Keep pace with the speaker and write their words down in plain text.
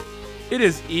It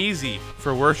is easy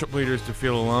for worship leaders to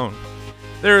feel alone.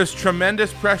 There is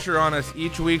tremendous pressure on us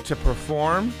each week to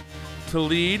perform, to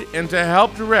lead, and to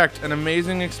help direct an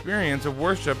amazing experience of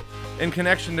worship in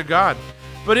connection to God.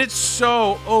 But it's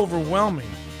so overwhelming.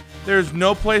 There's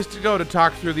no place to go to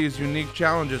talk through these unique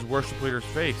challenges worship leaders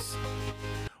face.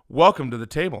 Welcome to the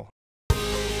table.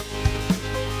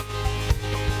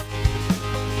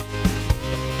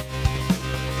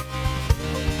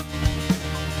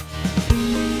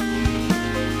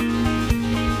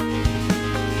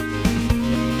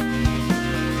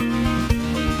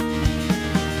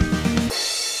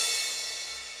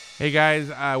 Hey guys,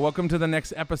 welcome to the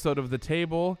next episode of The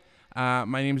Table.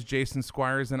 My name is Jason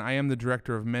Squires, and I am the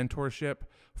Director of Mentorship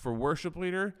for Worship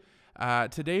Leader.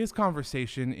 Today's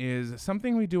conversation is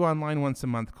something we do online once a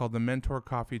month called the Mentor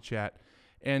Coffee Chat,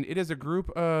 and it is a group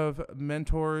of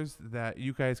mentors that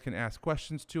you guys can ask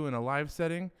questions to in a live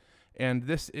setting, and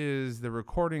this is the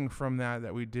recording from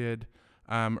that we did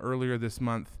earlier this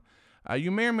month.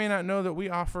 You may or may not know that we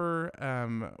offer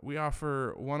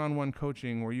one-on-one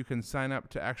coaching where you can sign up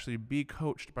to actually be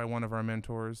coached by one of our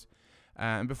mentors.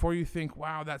 And before you think,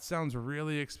 wow, that sounds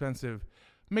really expensive,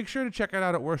 make sure to check it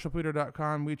out at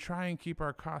worshipleader.com. We try and keep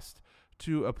our cost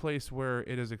to a place where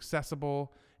it is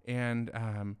accessible and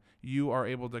you are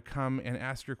able to come and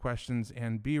ask your questions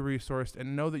and be resourced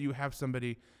and know that you have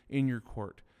somebody in your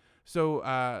court.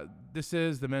 So this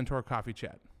is the Mentor Coffee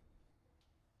Chat.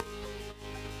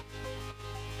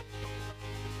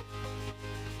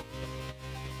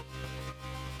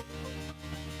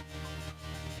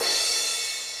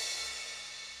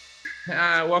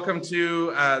 Welcome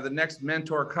to the next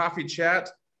Mentor Coffee Chat.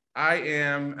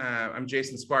 I'm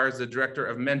Jason Squires, the Director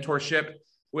of Mentorship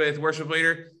with Worship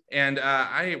Leader, and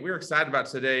we're excited about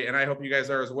today, and I hope you guys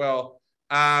are as well.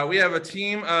 We have a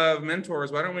team of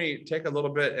mentors. Why don't we take a little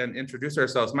bit and introduce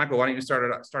ourselves? Michael, why don't you start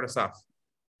us off?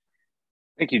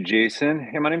 Thank you, Jason.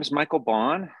 Hey, my name is Michael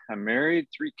Bahn. I'm married,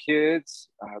 3 kids.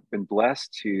 I've been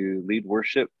blessed to lead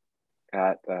worship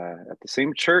at the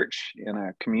same church in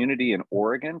a community in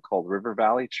Oregon called River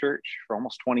Valley Church for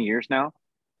almost 20 years now.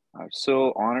 I'm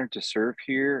so honored to serve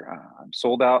here. I'm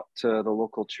sold out to the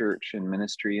local church and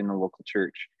ministry in the local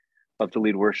church. Love to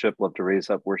lead worship, love to raise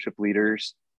up worship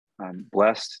leaders. I'm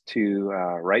blessed to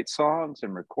write songs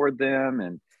and record them.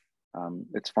 And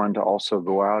it's fun to also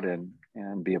go out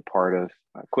and be a part of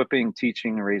equipping,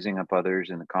 teaching, and raising up others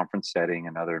in the conference setting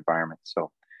and other environments.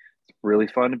 So really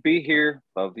fun to be here.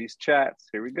 Love these chats.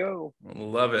 Here we go.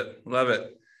 Love it. Love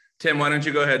it. Tim, why don't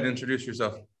you go ahead and introduce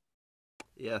yourself?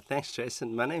 Yeah, thanks,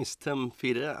 Jason. My name is Tim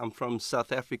Fieder. I'm from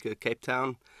South Africa, Cape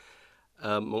Town.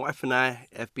 My wife and I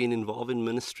have been involved in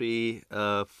ministry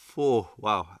for,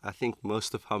 I think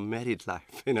most of our married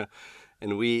life,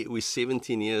 and we're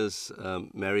 17 years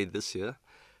married this year.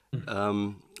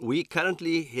 We're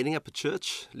currently heading up a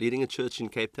church, leading a church in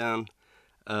Cape Town.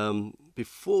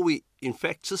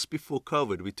 Just before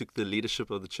COVID, we took the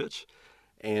leadership of the church,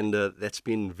 and that's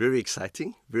been very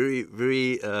exciting, very,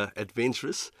 very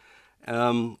adventurous.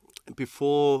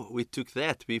 Before we took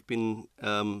that, we've been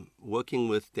working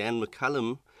with Dan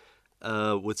McCullum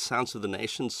with Sounds of the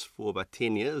Nations for about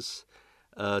 10 years,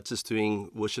 just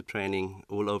doing worship training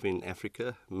all over in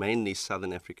Africa, mainly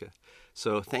Southern Africa.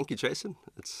 So thank you, Jason.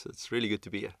 It's really good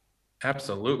to be here.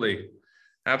 Absolutely.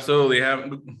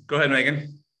 Go ahead,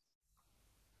 Megan.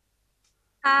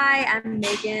 Hi, I'm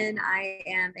Megan. I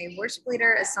am a worship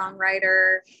leader, a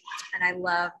songwriter, and I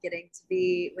love getting to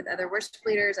be with other worship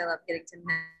leaders. I love getting to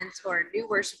mentor new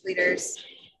worship leaders.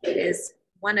 It is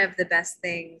one of the best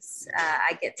things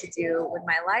I get to do with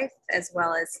my life,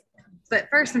 but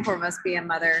first and foremost, be a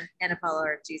mother and a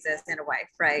follower of Jesus and a wife,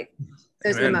 right?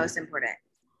 Those are the most important.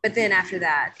 But then after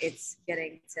that, it's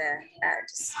getting to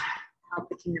just help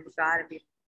the kingdom of God and be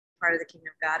part of the kingdom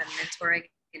of God and mentoring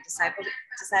and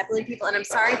discipling people. And I'm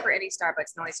sorry for any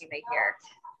Starbucks noise you may hear.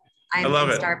 I love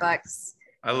it. Starbucks.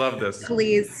 I love this.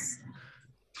 Please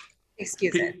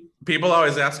excuse it. People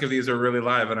always ask if these are really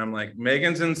live, and I'm like,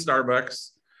 Megan's in Starbucks,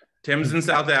 Tim's in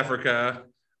South Africa,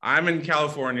 I'm in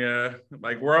California.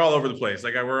 Like, we're all over the place.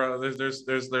 Like, there's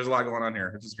a lot going on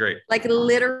here, which is great. Like,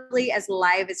 literally as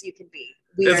live as you can be.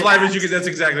 As live as you can. That's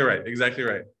exactly right. Exactly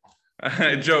right.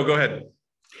 Joe, go ahead.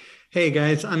 Hey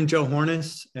guys, I'm Joe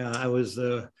Horeness. I was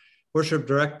the worship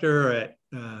director at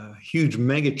a huge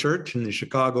mega church in the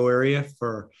Chicago area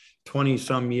for 20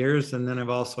 some years. And then I've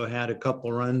also had a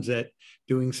couple runs at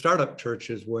doing startup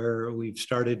churches where we've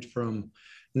started from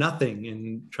nothing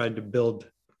and tried to build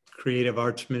creative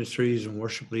arts ministries and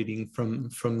worship leading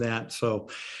from that. So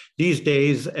these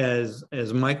days, as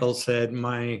Michael said,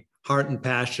 my heart and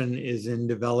passion is in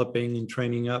developing and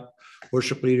training up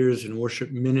worship leaders and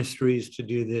worship ministries to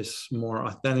do this more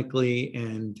authentically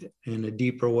and in a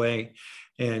deeper way.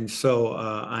 And so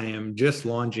I am just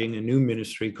launching a new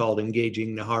ministry called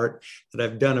Engaging the Heart, that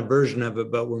I've done a version of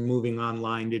it, but we're moving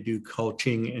online to do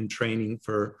coaching and training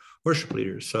for worship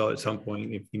leaders. So at some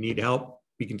point, if you need help,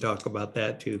 we can talk about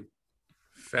that too.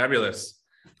 Fabulous.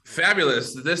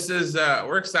 Fabulous. This is,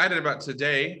 we're excited about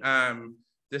today,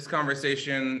 this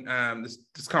conversation,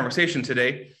 this conversation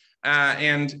today.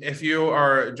 And if you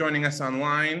are joining us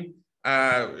online,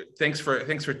 thanks for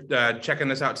checking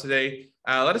this out today.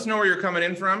 Let us know where you're coming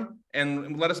in from,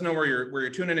 and let us know where you're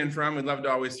tuning in from. We'd love to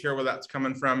always hear where that's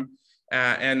coming from.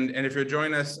 And if you're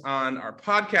joining us on our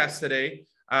podcast today,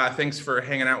 thanks for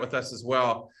hanging out with us as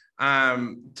well.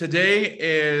 Today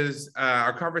is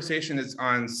our conversation is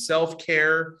on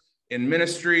self-care in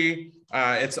ministry.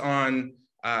 It's on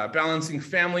balancing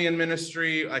family and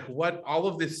ministry, like what all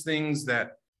of these things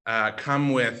that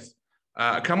come with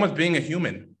being a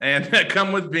human and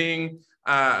come with being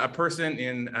a person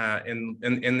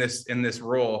in this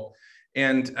role.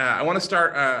 And I want to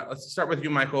start. Let's start with you,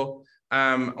 Michael.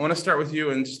 I want to start with you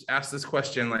and just ask this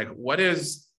question: like, what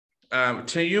is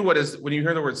to you? What is, when you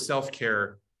hear the word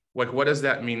self-care? Like, what does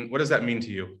that mean? What does that mean to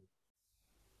you?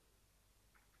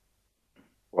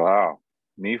 Wow.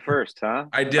 Me first, huh?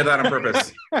 I did that on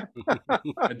purpose.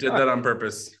 I did that on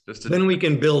purpose. Then we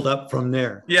can build up from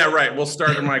there. Yeah, right. We'll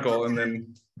start with Michael and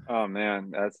then. Oh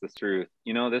man, that's the truth.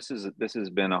 You know, this has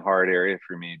been a hard area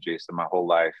for me, Jason, my whole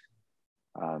life.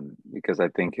 Because I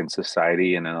think in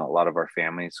society and in a lot of our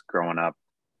families growing up,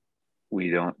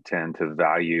 we don't tend to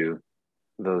value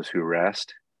those who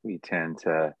rest. We tend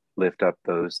to lift up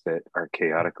those that are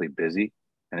chaotically busy.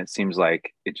 And it seems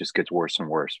like it just gets worse and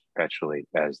worse perpetually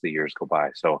as the years go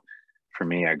by. So for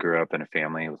me, I grew up in a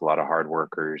family with a lot of hard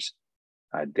workers,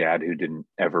 a dad who didn't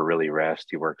ever really rest.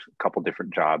 He worked a couple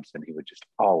different jobs and he would just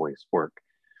always work.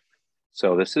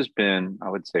 So this has been, I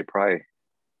would say, probably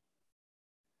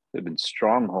been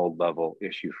stronghold level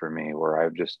issue for me, where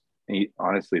I've just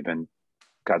honestly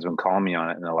God's been calling me on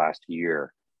it in the last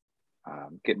year,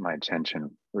 getting my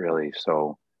attention really.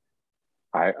 So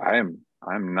I'm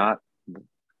not,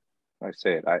 I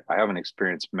say it, I haven't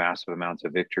experienced massive amounts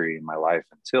of victory in my life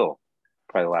until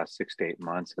probably the last 6 to 8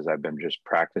 months, as I've been just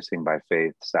practicing by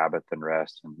faith, Sabbath and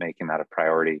rest, and making that a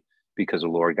priority, because the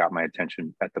Lord got my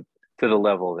attention to the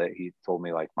level that he told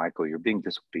me, like, Michael, you're being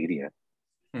disobedient.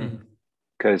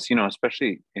 Because, you know,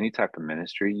 especially any type of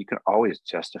ministry, you can always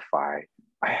justify,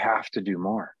 I have to do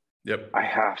more. Yep. I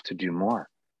have to do more.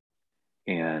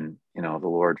 And, you know, the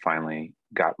Lord finally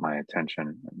got my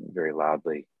attention very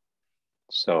loudly.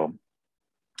 So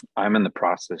I'm in the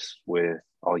process with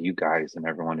all you guys and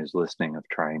everyone who's listening of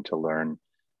trying to learn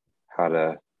how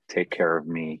to take care of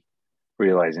me,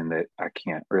 realizing that I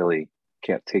can't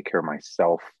take care of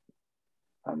myself.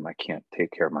 I can't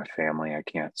take care of my family. I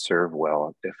can't serve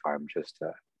well if I'm just,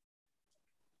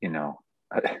 you know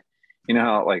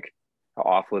how, like, how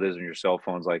awful it is when your cell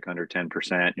phone's like under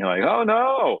 10%. You're like, oh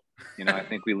no, you know, I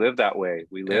think we live that way.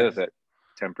 We live at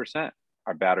 10%.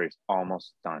 Our battery's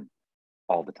almost done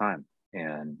all the time.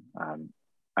 And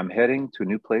I'm heading to a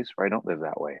new place where I don't live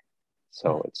that way.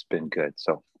 So it's been good.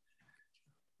 So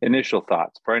initial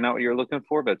thoughts, probably not what you're looking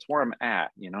for, but it's where I'm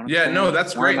at, you know? Yeah, no,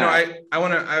 that's great. No, I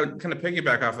would kind of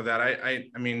piggyback off of that. I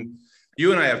mean,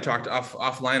 you and I have talked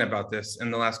offline about this in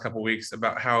the last couple of weeks,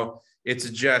 about how it's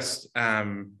just,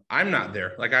 I'm not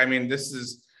there. Like, I mean,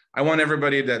 I want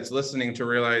everybody that's listening to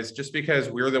realize, just because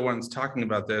we're the ones talking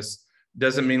about this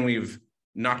doesn't mean we've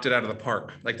knocked it out of the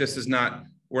park. Like, this is not,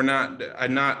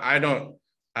 I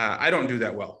don't do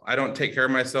that well. I don't take care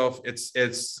of myself.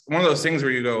 It's one of those things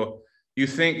where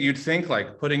you'd think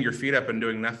like putting your feet up and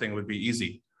doing nothing would be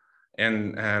easy.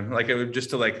 And like, it would just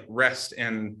to like rest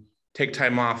and take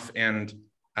time off and,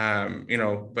 you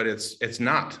know, but it's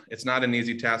not an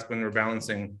easy task when we're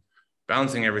balancing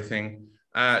everything.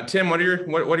 Tim, what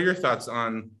are your thoughts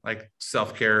on like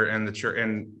self-care and the church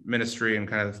and ministry, and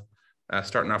kind of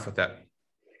starting off with that?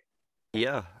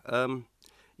 Yeah.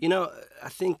 You know, I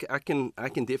think I can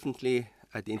definitely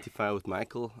identify with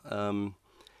Michael.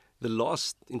 The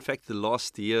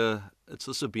last year, it's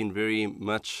also been very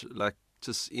much like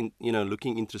just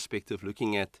looking introspective,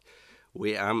 looking at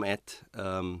where I'm at,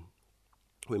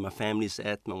 where my family's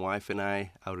at, my wife and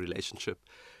I, our relationship.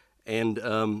 And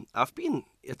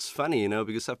it's funny, you know,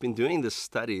 because I've been doing these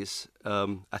studies.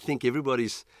 I think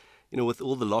everybody's, you know, with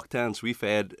all the lockdowns we've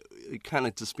had, kind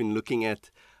of just been looking at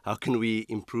how can we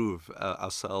improve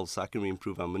ourselves, how can we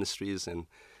improve our ministries, and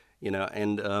you know,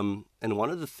 and one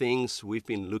of the things we've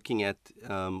been looking at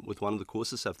with one of the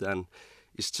courses I've done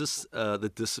is just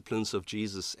the disciplines of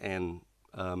Jesus, and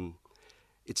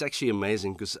it's actually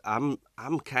amazing because I'm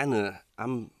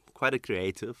quite a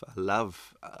creative.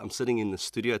 I'm sitting in the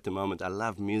studio at the moment. I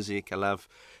love music.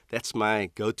 That's my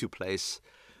go-to place,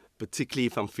 particularly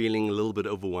if I'm feeling a little bit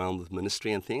overwhelmed with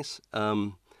ministry and things.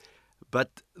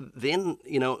 But then,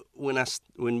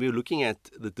 when we were looking at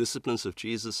the disciplines of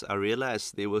Jesus, I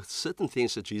realized there were certain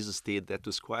things that Jesus did that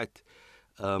was quite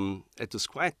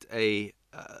a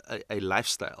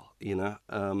lifestyle,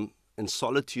 and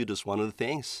solitude is one of the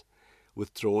things,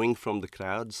 withdrawing from the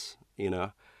crowds,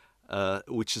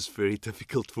 which is very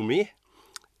difficult for me.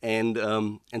 And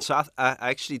so I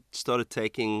actually started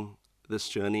taking this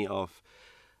journey of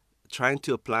trying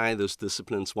to apply those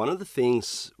disciplines. One of the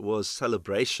things was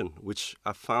celebration, which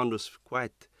I found was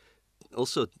quite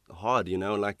also hard,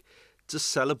 like just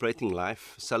celebrating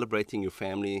life, celebrating your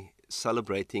family,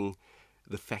 celebrating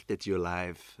the fact that you're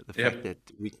alive, the fact that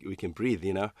we can breathe,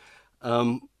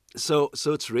 So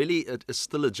it's really, it's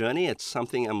still a journey. It's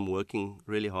something I'm working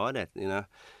really hard at,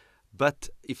 But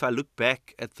if I look back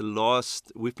at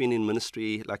we've been in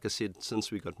ministry, like I said,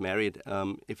 since we got married.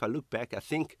 If I look back, I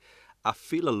think I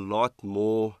feel a lot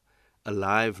more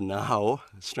alive now,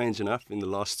 strange enough, in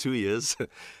the last 2 years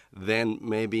than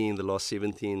maybe in the last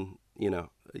 17,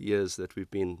 years that we've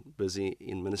been busy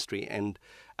in ministry. And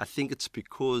I think it's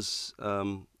because,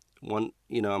 I'm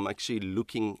actually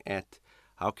looking at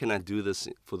how can I do this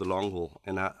for the long haul,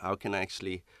 and how can I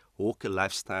actually walk a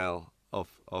lifestyle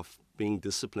of being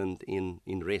disciplined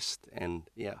in rest. And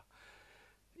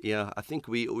I think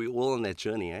we all on that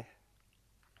journey,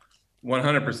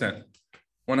 100%.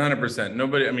 100%.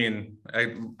 Nobody,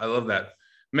 I love that.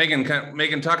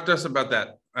 Magen, talk to us about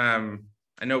that.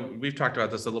 I know we've talked about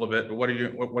this a little bit, but what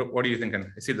are you thinking?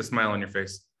 I see the smile on your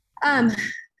face.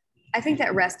 I think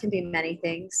that rest can be many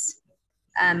things.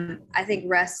 I think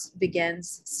rest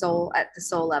begins at the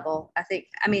soul level.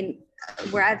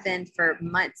 Where I've been for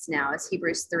months now is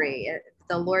Hebrews 3,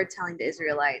 the Lord telling the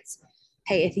Israelites,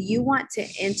 hey, if you want to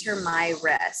enter my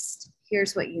rest,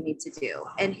 here's what you need to do.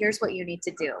 And here's what you need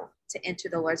to do to enter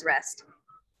the Lord's rest.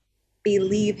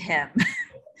 Believe him.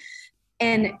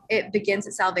 And it begins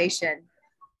at salvation,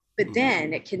 but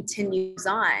then it continues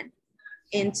on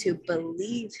into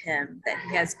believe him that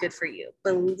he has good for you.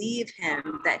 Believe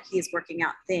him that he is working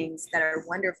out things that are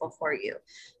wonderful for you.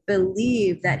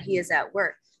 Believe that he is at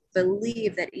work.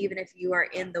 Believe that even if you are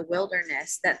in the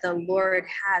wilderness, that the Lord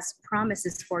has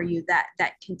promises for you that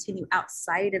continue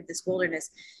outside of this wilderness.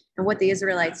 And what the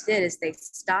Israelites did is they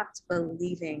stopped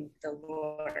believing the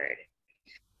Lord.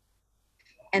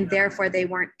 And therefore they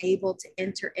weren't able to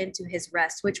enter into his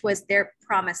rest, which was their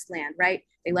promised land, right?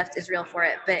 They left Israel for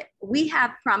it. But we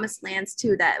have promised lands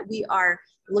too that we are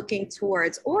looking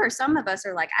towards, or some of us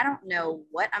are like, I don't know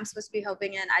what I'm supposed to be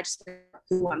hoping in. I just know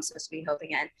who I'm supposed to be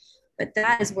hoping in. But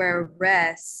that is where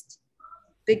rest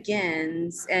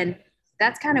begins. And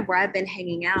that's kind of where I've been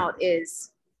hanging out,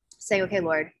 is saying, okay,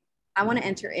 Lord, I want to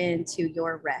enter into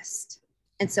your rest.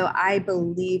 And so I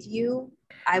believe you.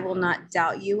 I will not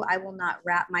doubt you. I will not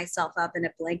wrap myself up in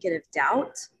a blanket of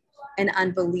doubt and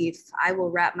unbelief. I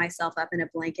will wrap myself up in a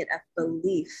blanket of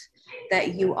belief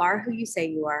that you are who you say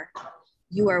you are.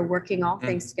 You are working all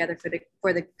things together for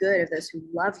the good of those who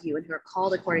love you and who are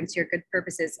called according to your good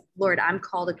purposes. Lord, I'm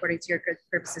called according to your good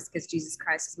purposes because Jesus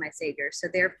Christ is my Savior. So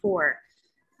therefore,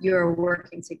 you're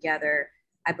working together.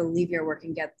 I believe you're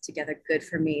working together good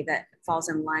for me, that falls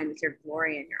in line with your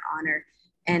glory and your honor.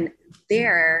 And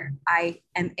there I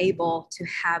am able to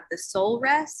have the soul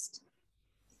rest.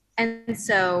 And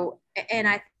so, and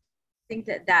I think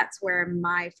that that's where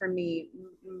my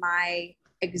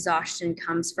exhaustion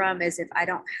comes from, is if I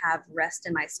don't have rest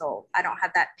in my soul, I don't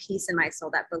have that peace in my soul,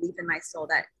 that belief in my soul,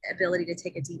 that ability to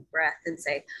take a deep breath and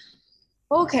say,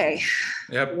 okay,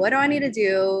 what do I need to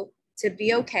do to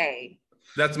be okay?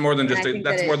 That's more than just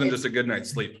just a good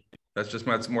night's sleep.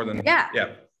 That's more than, yeah.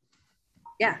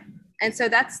 And so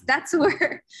that's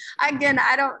where, again,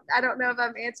 I don't know if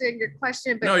I'm answering your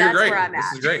question, but that's where I'm at.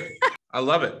 This is great. I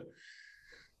love it.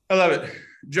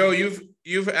 Joe,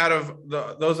 you've out of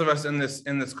those of us in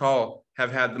this call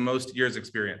have had the most years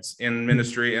experience in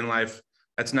ministry and life.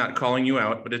 That's not calling you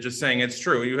out, but it's just saying it's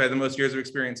true. You had the most years of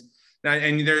experience. Now,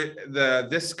 and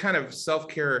this kind of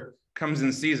self-care comes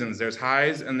in seasons. There's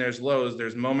highs and there's lows.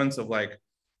 There's moments of like,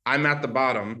 I'm at the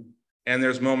bottom. And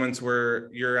there's moments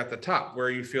where you're at the top,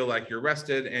 where you feel like you're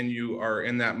rested and you are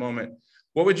in that moment.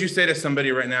 What would you say to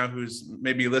somebody right now who's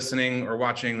maybe listening or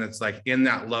watching that's like in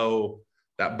that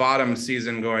that bottom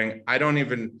season going, I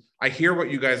hear what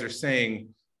you guys are saying,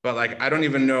 but like, I don't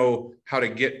even know how to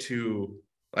get to,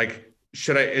 like,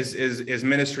 is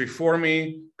ministry for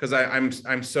me? Because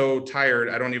I'm so tired.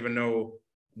 I don't even know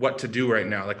what to do right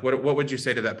now? Like, what would you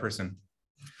say to that person?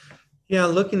 Yeah,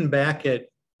 looking back at,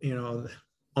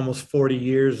 almost 40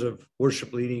 years of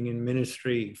worship leading and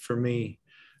ministry for me,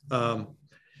 the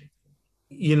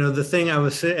thing I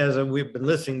was saying, as we've been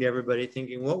listening to everybody,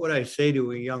 thinking, what would I say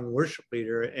to a young worship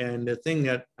leader? And the thing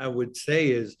that I would say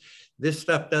is, this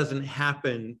stuff doesn't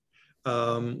happen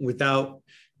without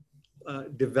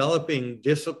developing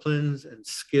disciplines and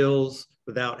skills,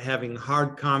 without having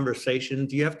hard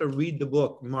conversations. You have to read the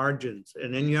book Margins,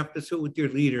 and then you have to sit with your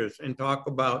leaders and talk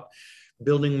about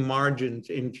building margins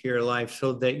into your life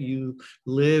so that you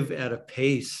live at a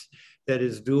pace that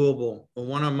is doable.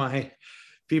 One of my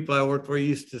people I worked for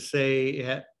used to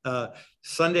say,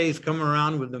 Sundays come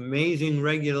around with amazing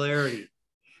regularity,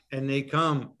 and they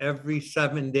come every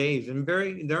 7 days. And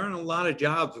there aren't a lot of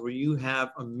jobs where you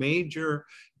have a major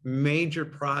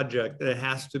project that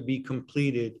has to be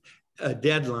completed, a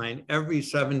deadline every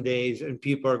 7 days, and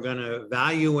people are going to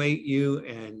evaluate you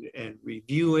and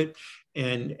review it,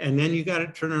 and then you got to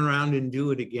turn around and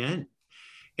do it again.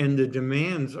 And the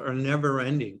demands are never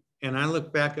ending. And I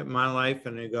look back at my life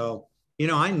and I go,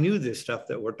 I knew this stuff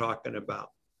that we're talking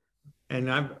about. And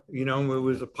it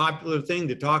was a popular thing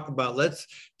to talk about. Let's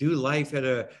do life at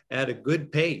a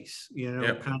good pace,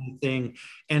 Yep. kind of thing.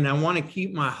 And I want to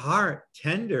keep my heart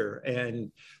tender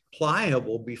and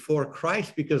pliable before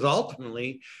Christ, because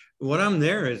ultimately what I'm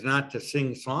there is not to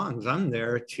sing songs. I'm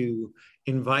there to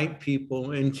invite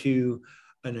people into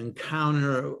an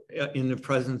encounter in the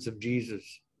presence of Jesus.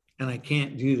 And I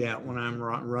can't do that when I'm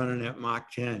running at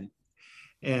Mach 10.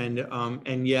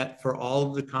 And yet for all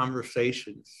of the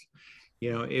conversations,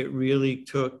 it really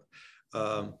took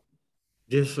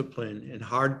discipline and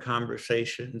hard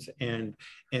conversations and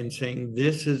saying,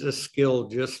 this is a skill,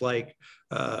 just like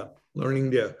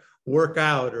learning to work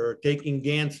out or taking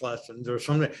dance lessons or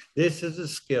something. This is a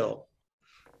skill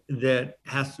that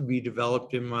has to be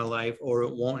developed in my life, or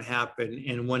it won't happen.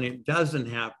 And when it doesn't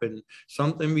happen,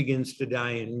 something begins to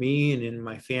die in me and in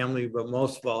my family, but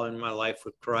most of all in my life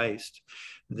with Christ,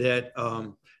 that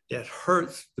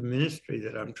hurts the ministry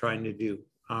that I'm trying to do.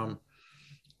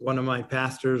 One of my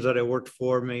pastors that I worked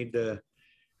for made the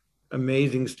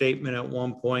amazing statement at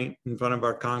one point in front of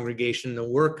our congregation: the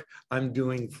work I'm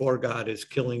doing for God is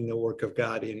killing the work of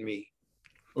God in me.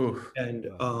 Oof. And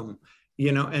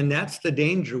and that's the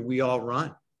danger we all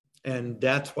run. And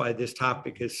that's why this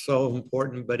topic is so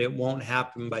important, but it won't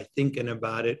happen by thinking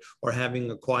about it or having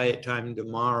a quiet time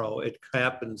tomorrow. It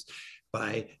happens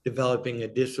by developing a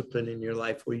discipline in your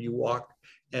life where you walk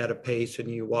at a pace and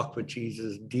you walk with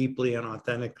Jesus deeply and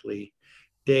authentically,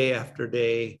 day after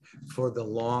day, for the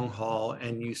long haul,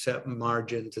 and you set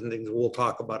margins and things. We'll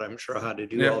talk about, I'm sure, how to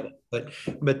do all that.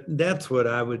 But that's what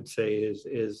I would say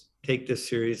is take this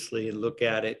seriously and look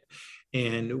at it.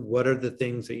 And what are the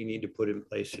things that you need to put in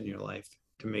place in your life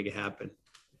to make it happen?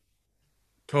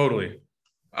 Totally.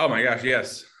 Oh my gosh,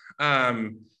 yes.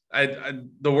 The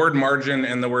word margin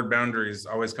and the word boundaries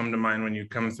always come to mind when you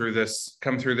come through this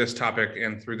topic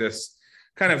and through this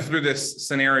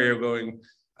scenario going.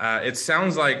 It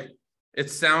sounds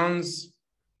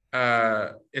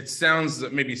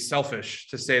maybe selfish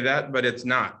to say that, but it's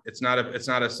not. It's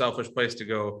not a selfish place to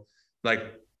go.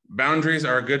 Like, boundaries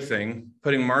are a good thing.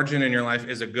 Putting margin in your life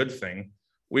is a good thing.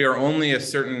 We are only a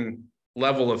certain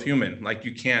level of human. Like,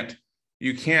 you can't,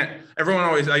 everyone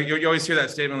always, you always hear that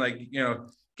statement, like,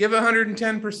 give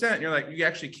 110%. You're like, you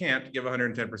actually can't give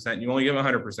 110%. You only give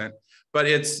 100%. But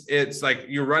it's like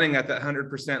you're running at that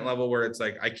 100% level where it's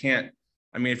like, I can't.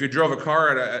 I mean, if you drove a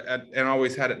car and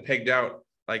always had it pegged out,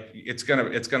 like, it's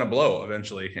gonna blow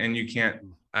eventually, and you can't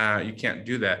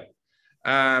do that.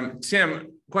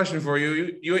 Tim, question for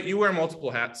you. You wear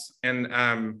multiple hats,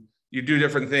 and you do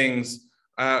different things.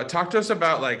 Talk to us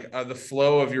about the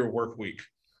flow of your work week.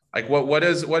 Like, what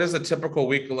is a typical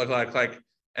week look like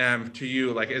to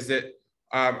you? Like, is it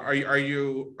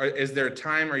is there a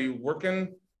time? Are you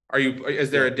working?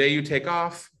 Is there a day you take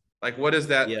off? Like, what is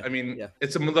that? I mean,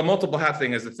 it's the multiple hat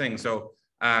thing is the thing. So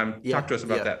talk to us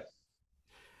about that.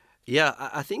 Yeah,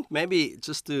 I think maybe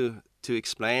just to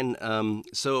explain.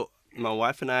 So my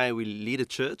wife and I, we lead a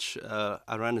church.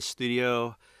 I run a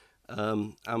studio.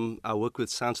 I work with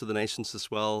Sounds of the Nations as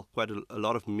well. Quite a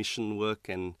lot of mission work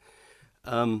and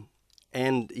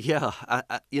yeah,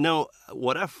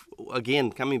 what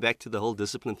again, coming back to the whole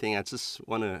discipline thing, I just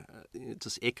want to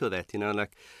just echo that,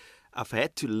 like, I've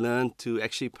had to learn to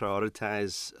actually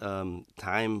prioritize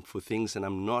time for things, and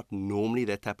I'm not normally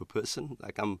that type of person.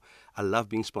 Like, I love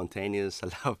being spontaneous. I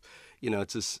love,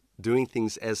 just doing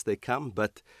things as they come.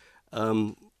 But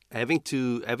having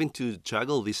to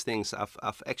juggle these things,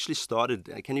 I've actually started.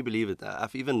 Can you believe it?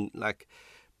 I've even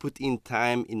put in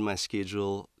time in my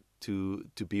schedule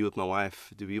to be with my wife,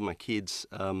 to be with my kids,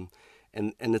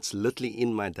 and it's literally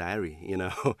in my diary,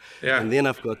 Yeah. And then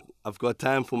I've got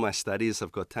time for my studies.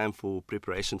 I've got time for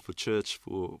preparation for church,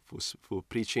 for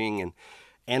preaching,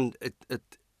 and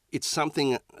it's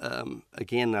something.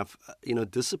 Again,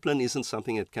 discipline isn't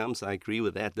something that comes. I agree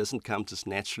with that. It doesn't come just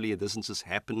naturally. It doesn't just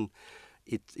happen.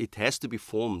 It has to be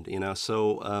formed, So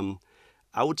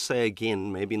I would say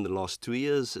again, maybe in the last 2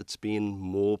 years, it's been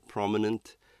more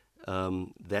prominent.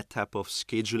 That type of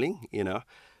scheduling,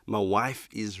 My wife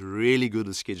is really good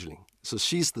at scheduling, so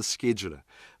she's the scheduler.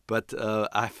 But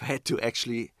I've had to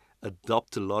actually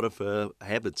adopt a lot of her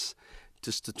habits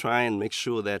just to try and make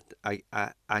sure that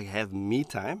I have me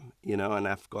time, and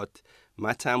I've got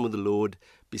my time with the Lord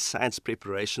besides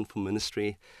preparation for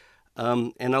ministry.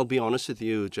 And I'll be honest with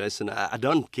you, Jason, I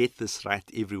don't get this right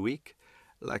every week.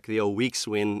 Like there are weeks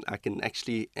when I can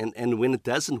actually, and when it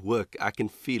doesn't work, I can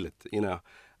feel it,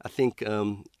 I think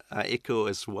I echo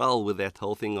as well with that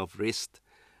whole thing of rest,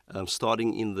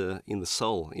 starting in the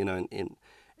soul,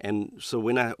 and so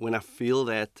when I feel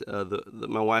that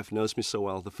my wife knows me so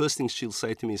well, the first thing she'll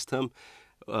say to me is, Tim,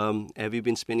 have you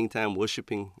been spending time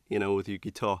worshiping, with your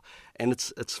guitar? And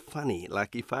it's funny,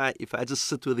 like if I just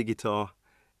sit with the guitar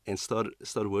and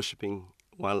start worshiping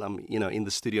while I'm in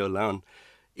the studio alone,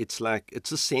 it's like it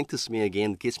just centers me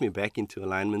again, gets me back into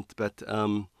alignment. But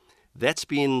that's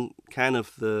been kind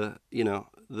of the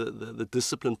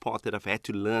discipline part that I've had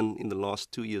to learn in the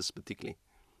last 2 years, particularly.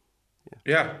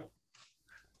 Yeah.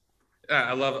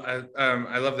 I love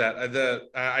that.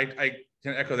 I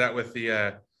can echo that with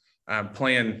the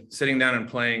playing, sitting down and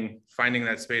playing, finding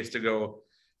that space to go.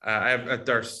 I have at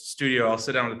our studio, I'll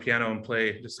sit down at the piano and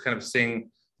play, just kind of sing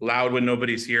loud when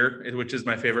nobody's here, which is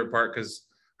my favorite part because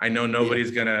I know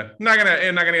nobody's not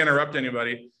gonna interrupt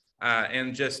anybody,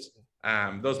 and just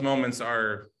those moments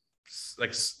are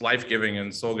like life-giving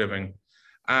and soul-giving.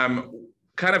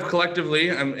 Kind of collectively,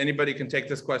 anybody can take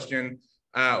this question.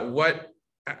 What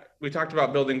we talked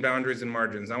about building boundaries and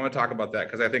margins. I want to talk about that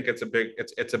because I think it's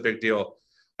a big deal.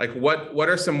 Like what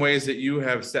are some ways that you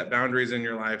have set boundaries in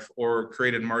your life or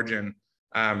created margin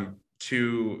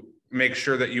to make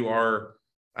sure that you are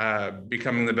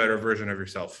becoming the better version of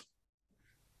yourself?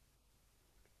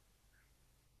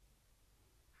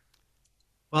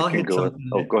 Well, I'll hit something.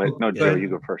 Go ahead. No, Joe, you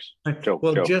go first.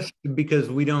 Joe. Just because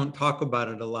we don't talk about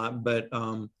it a lot, but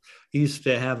I used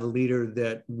to have a leader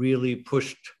that really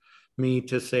pushed me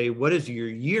to say, what does your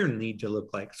year need to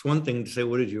look like? It's one thing to say,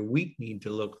 what does your week need to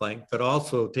look like? But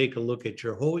also take a look at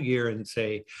your whole year and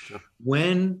say,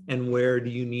 when and where do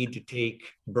you need to take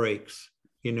breaks?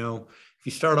 If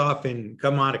you start off and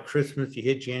come out of Christmas, you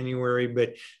hit January,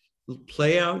 but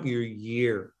play out your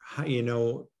year.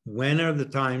 When are the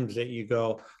times that you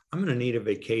go, I'm going to need a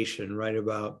vacation right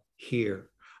about here.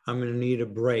 I'm going to need a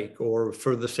break, or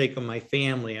for the sake of my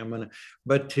family,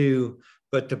 but to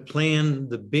plan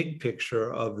the big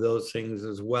picture of those things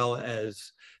as well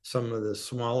as some of the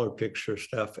smaller picture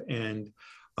stuff. And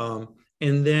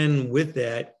then with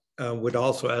that, would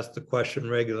also ask the question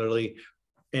regularly,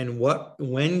 and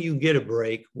when you get a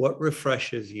break, what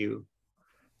refreshes you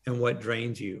and what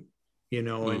drains you?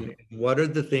 And what are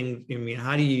the things,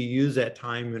 how do you use that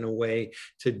time in a way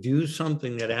to do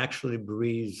something that actually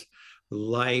breathes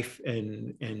life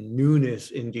and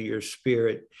newness into your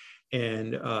spirit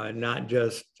and not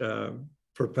just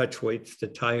perpetuates the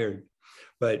tired?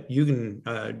 But you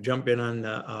can jump in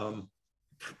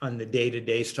on the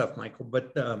day-to-day stuff, Michael.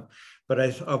 But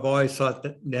I've always thought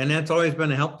that, and that's always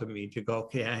been a help to me to go,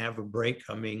 okay, I have a break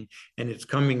coming, and it's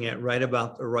coming at right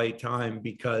about the right time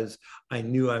because I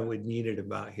knew I would need it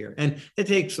about here. And it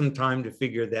takes some time to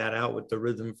figure that out, what the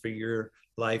rhythm for your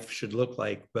life should look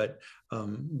like. But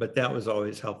that was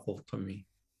always helpful to me.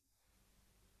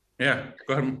 Yeah,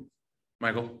 go ahead,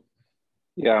 Michael.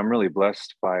 Yeah, I'm really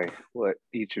blessed by what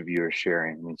each of you are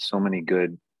sharing. So many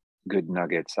good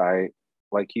nuggets. I,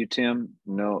 like you, Tim,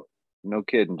 no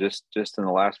kidding. Just in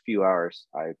the last few hours,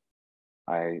 I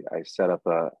set up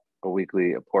a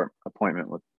weekly appointment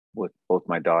with both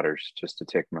my daughters just to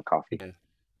take them a coffee,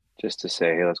 just to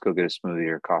say, hey, let's go get a smoothie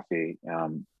or coffee.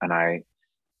 And I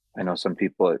know some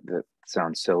people that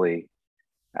sound silly.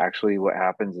 Actually, what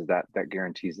happens is that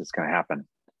guarantees it's going to happen.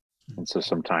 And so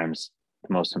sometimes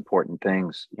the most important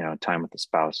things, time with the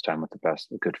spouse, time with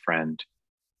a good friend,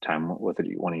 time with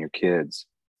one of your kids.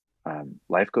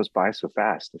 Life goes by so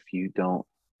fast. If you don't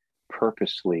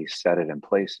purposely set it in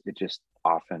place, it just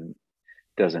often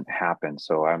doesn't happen.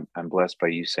 So I'm blessed by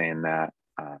you saying that.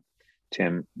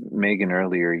 Tim, Megan,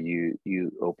 earlier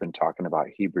you opened talking about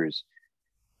Hebrews.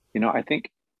 I think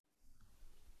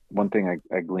one thing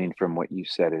I gleaned from what you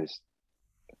said is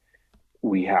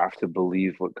we have to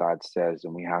believe what God says,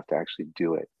 and we have to actually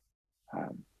do it.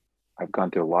 I've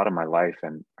gone through a lot of my life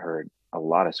and heard a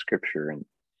lot of scripture, and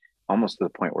almost to the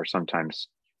point where sometimes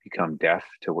you become deaf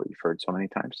to what you've heard so many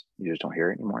times. You just don't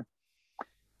hear it anymore.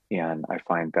 And I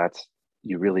find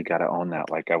you really got to own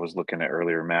that. Like I was looking at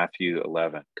earlier, Matthew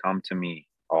 11, come to me,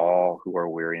 all who are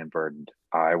weary and burdened,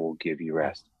 I will give you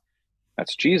rest.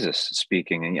 That's Jesus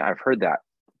speaking. And I've heard that.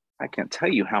 I can't tell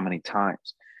you how many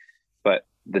times, but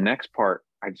the next part,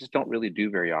 I just don't really do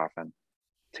very often.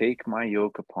 Take my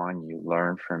yoke upon you,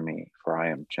 learn from me, for I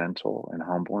am gentle and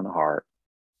humble in heart,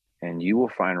 and you will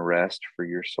find rest for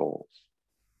your souls.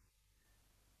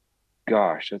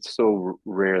 Gosh, it's so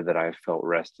rare that I've felt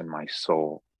rest in my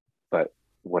soul. But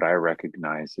what I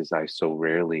recognize is I so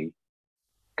rarely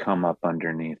come up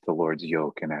underneath the Lord's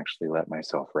yoke and actually let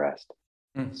myself rest.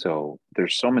 So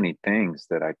there's so many things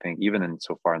that I think, even in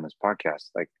so far in this podcast,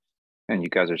 like, and you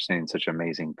guys are saying such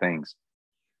amazing things.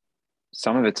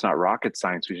 Some of it's not rocket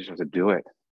science. We just have to do it.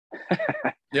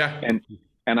 Yeah.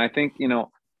 And I think,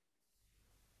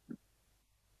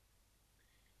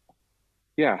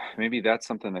 yeah, maybe that's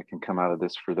something that can come out of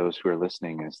this for those who are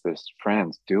listening is this,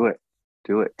 friends, do it.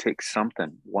 Take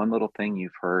something, one little thing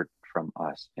you've heard from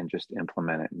us and just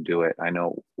implement it and do it. I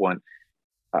know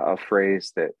a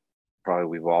phrase that probably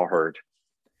we've all heard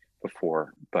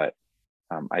before, but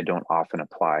I don't often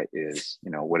apply is,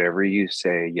 whatever you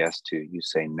say yes to, you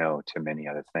say no to many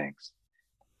other things.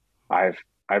 I've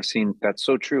seen that's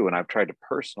so true. And I've tried to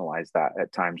personalize that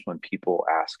at times when people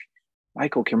ask,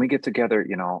 Michael, can we get together?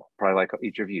 Probably like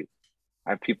each of you.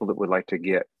 I have people that would like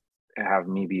to have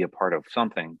me be a part of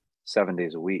something 7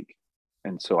 days a week.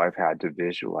 And so I've had to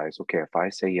visualize, okay, if I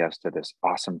say yes to this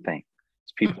awesome thing,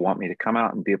 people want me to come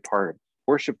out and be a part of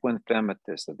worship with them at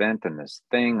this event and this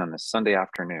thing on this Sunday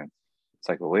afternoon. It's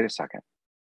like, well, wait a second.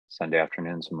 Sunday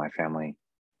afternoons when my family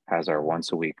has our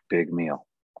once a week big meal.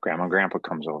 Grandma and grandpa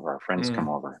comes over, our friends come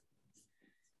over.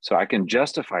 So I can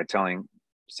justify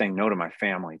saying no to my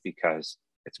family because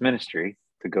it's ministry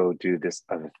to go do this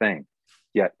other thing.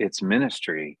 Yet it's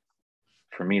ministry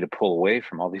for me to pull away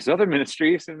from all these other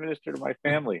ministries and minister to my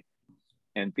family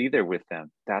and be there with them.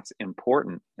 That's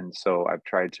important. And so I've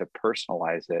tried to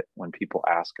personalize it when people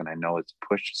ask, and I know it's a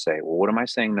push to say, well, what am I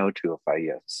saying no to if I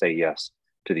say yes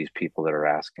to these people that are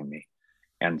asking me?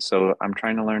 And so I'm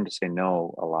trying to learn to say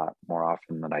no a lot more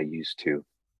often than I used to,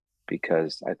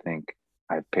 because I think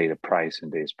I've paid a price in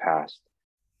days past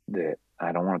that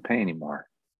I don't want to pay anymore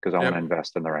because I want to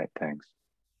invest in the right things.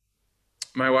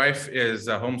 My wife is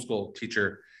a homeschool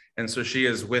teacher, and so she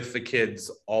is with the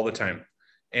kids all the time.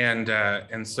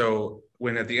 And so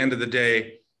when at the end of the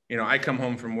day, I come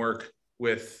home from work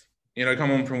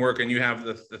and you have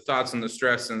the thoughts and the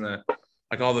stress and the,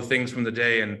 like all the things from the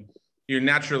day, and you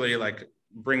naturally like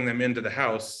bring them into the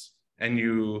house, and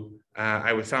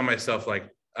I found myself like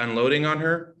unloading on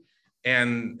her.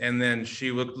 And then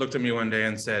she looked at me one day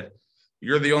and said,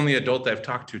 "You're the only adult I've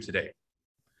talked to today."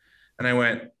 And I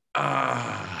went,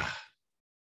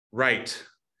 right.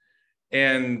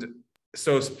 And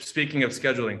so speaking of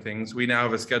scheduling things, we now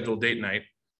have a scheduled date night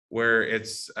where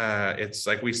it's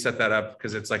like we set that up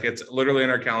because it's literally in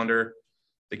our calendar.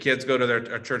 The kids go to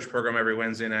their church program every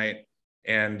Wednesday night,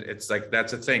 and it's like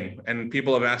that's a thing. And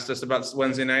people have asked us about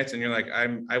Wednesday nights, and you're like,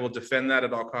 I will defend that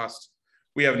at all costs.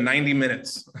 We have 90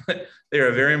 minutes. They are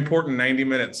a very important 90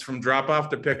 minutes from drop off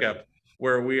to pickup,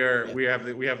 where we have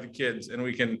the kids, and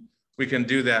we can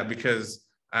do that because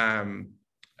and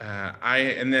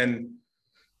then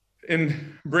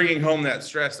in bringing home that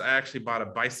stress, I actually bought a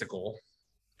bicycle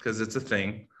because it's a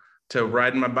thing to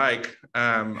ride my bike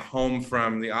home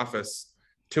from the office,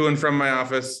 to and from my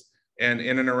office and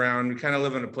in and around. We kind of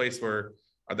live in a place where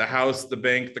the house, the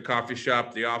bank, the coffee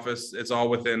shop, the office, it's all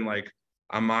within like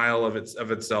a mile of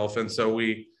itself. And so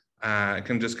we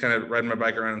can just kind of ride my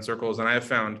bike around in circles. And I have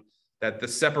found that the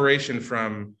separation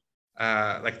from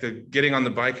like the getting on the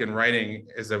bike and riding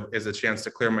is a chance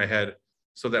to clear my head,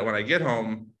 so that when I get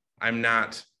home, I'm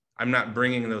not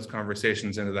bringing those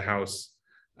conversations into the house.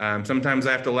 Sometimes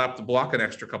I have to lap the block an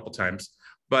extra couple times,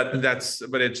 but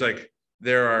it's like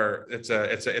it's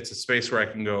a space where I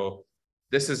can go,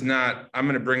 this is not, I'm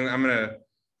going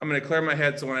to clear my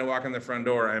head. So when I walk in the front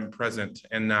door, I'm present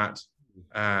and not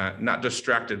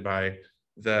distracted by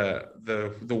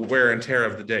the wear and tear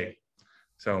of the day.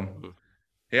 So,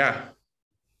 yeah.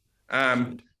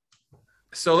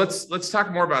 So let's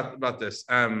talk more about this.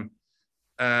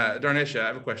 Darnisha, I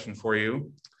have a question for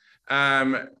you.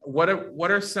 What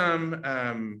are some,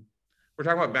 we're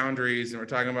talking about boundaries and we're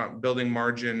talking about building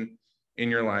margin in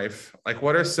your life. Like,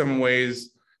 what are some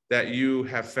ways that you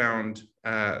have found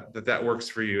that works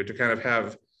for you to kind of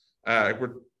have,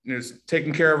 we're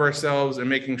taking care of ourselves and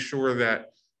making sure that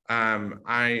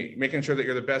making sure that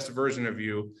you're the best version of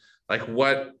you. Like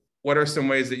what are some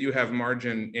ways that you have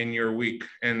margin in your week?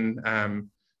 And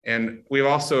we've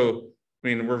also,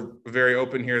 we're very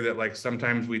open here that like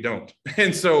sometimes we don't.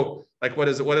 And so like, what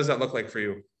does that look like for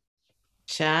you?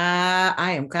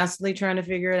 I am constantly trying to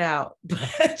figure it out,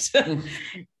 but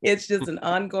it's just an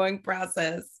ongoing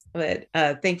process. But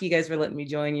thank you guys for letting me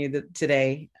join you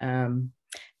today.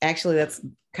 Actually, that's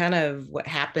kind of what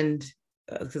happened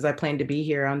because I planned to be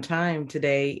here on time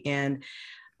today. And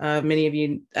many of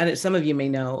you, and some of you may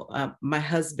know, my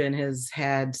husband has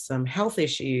had some health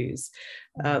issues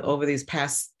over these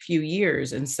past few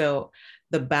years. And so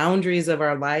the boundaries of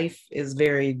our life is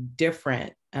very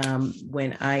different.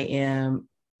 When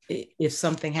if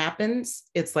something happens,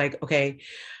 it's like, okay,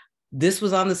 this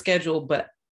was on the schedule, but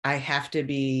I have to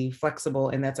be flexible,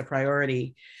 and that's a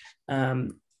priority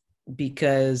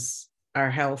because our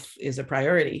health is a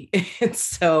priority. And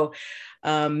so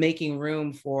making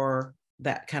room for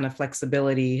that kind of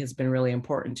flexibility has been really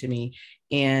important to me.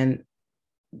 And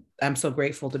I'm so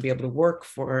grateful to be able to work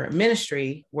for a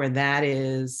ministry where that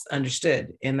is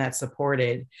understood and that's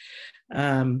supported.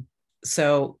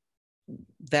 So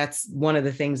that's one of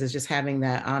the things, is just having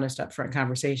that honest upfront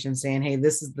conversation saying, hey,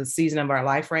 this is the season of our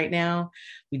life right now.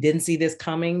 We didn't see this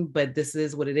coming, but this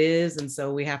is what it is. And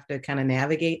so we have to kind of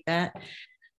navigate that.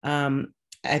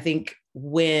 I think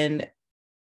when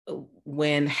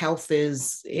health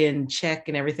is in check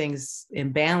and everything's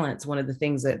in balance, one of the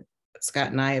things that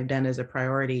Scott and I have done as a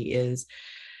priority is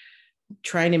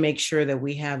trying to make sure that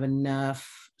we have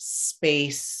enough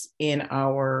space in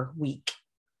our week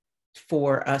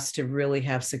for us to really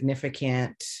have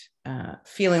significant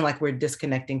feeling like we're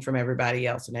disconnecting from everybody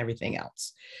else and everything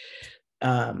else.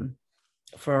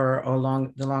 For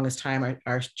the longest time,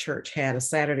 our church had a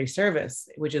Saturday service,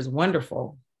 which is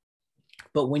wonderful.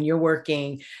 But when you're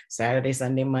working Saturday,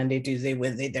 Sunday, Monday, Tuesday,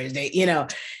 Wednesday, Thursday,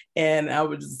 and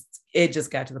it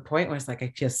just got to the point where it's like,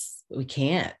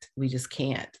 we just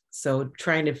can't. So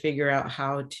trying to figure out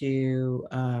how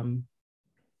to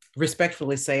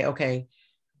respectfully say, okay,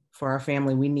 for our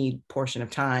family, we need portion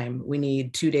of time. We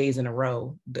need 2 days in a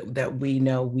row that we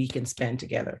know we can spend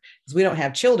together, because we don't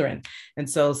have children. And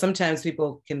so sometimes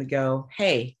people can go,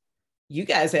 hey, you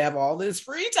guys have all this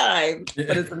free time.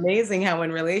 But it's amazing how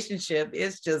in relationship,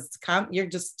 it's just, you're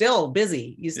just still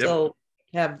busy. You still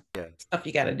have stuff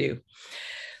you got to do.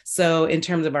 So in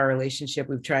terms of our relationship,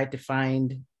 we've tried to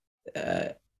find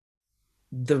a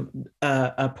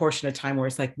portion of time where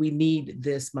it's like, we need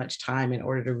this much time in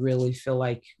order to really feel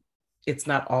like it's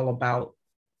not all about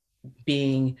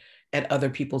being at other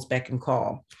people's beck and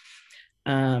call.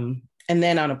 And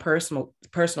then on a personal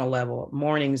level,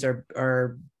 mornings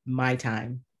are my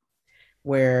time,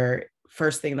 where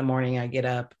first thing in the morning I get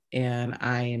up and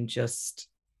I am just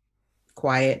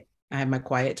quiet. I have my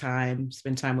quiet time,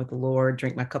 spend time with the Lord,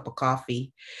 drink my cup of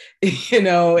coffee,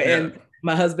 and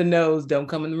my husband knows, don't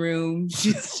come in the room.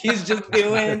 She's just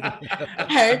doing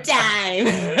her time.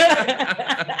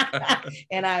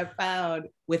 And I found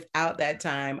without that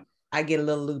time, I get a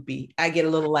little loopy. I get a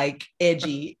little like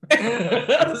edgy.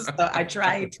 So I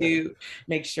try to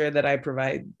make sure that I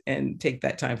provide and take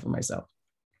that time for myself.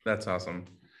 That's awesome.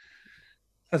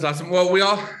 Well, we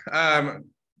all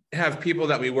have people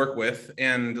that we work with,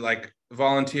 and like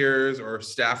volunteers or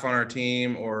staff on our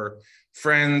team or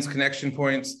friends, connection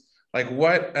points. Like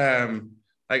what,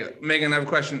 like Megan, I have a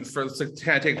question for, let's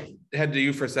kind of head to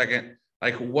you for a second.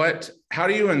 Like how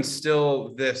do you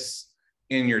instill this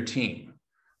in your team?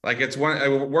 Like it's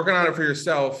working on it for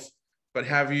yourself, but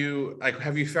have you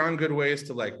found good ways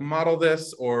to like model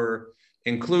this or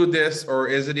include this, or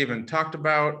is it even talked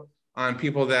about on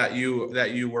people that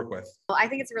you work with? Well, I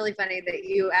think it's really funny that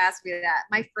you asked me that.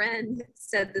 My friend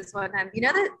said this one time,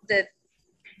 the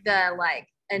like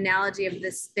analogy of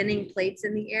the spinning plates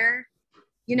in the air,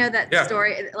 that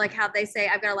story, like how they say,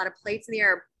 I've got a lot of plates in the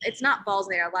air. It's not balls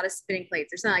in the air, a lot of spinning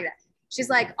plates or something like that. She's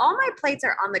like, all my plates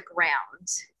are on the ground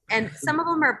and some of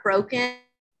them are broken.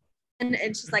 And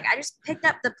she's like, I just picked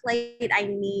up the plate I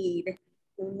need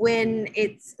when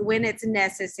it's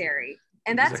necessary.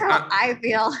 And that's how I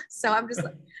feel. So I'm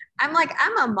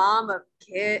a mom of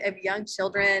young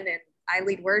children, and I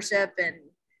lead worship. And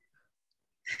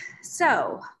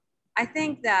so I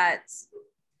think that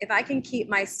if I can keep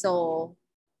my soul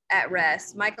at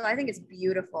rest, Michael, I think it's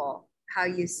beautiful how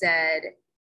you said,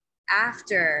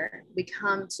 after we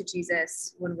come to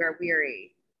Jesus when we're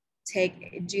weary,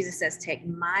 Jesus says, take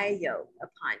my yoke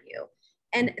upon you.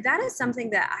 And that is something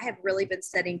that I have really been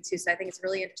studying too. So I think it's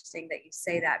really interesting that you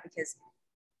say that, because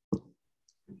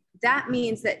that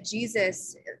means that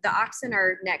Jesus, the oxen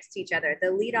are next to each other.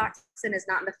 The lead oxen is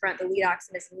not in the front. The lead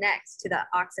oxen is next to the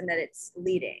oxen that it's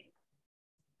leading,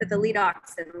 but the lead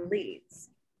oxen leads.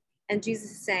 And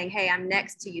Jesus is saying, hey, I'm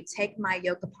next to you. Take my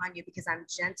yoke upon you because I'm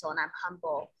gentle and I'm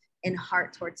humble in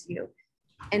heart towards you.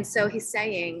 And so he's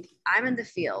saying, I'm in the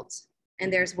field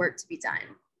and there's work to be done.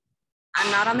 I'm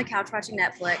not on the couch watching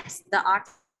Netflix. The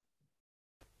ox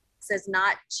is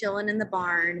not chilling in the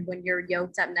barn when you're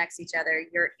yoked up next to each other.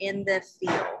 You're in the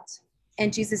field.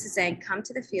 And Jesus is saying, come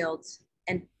to the field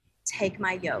and take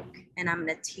my yoke, and I'm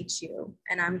going to teach you,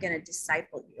 and I'm going to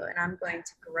disciple you, and I'm going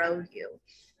to grow you.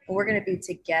 And we're going to be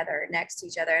together next to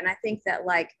each other. And I think that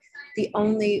like the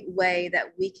only way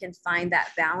that we can find that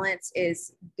balance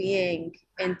is being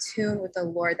in tune with the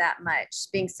Lord that much,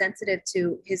 being sensitive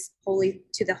to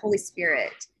the Holy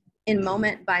Spirit in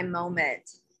moment by moment.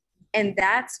 And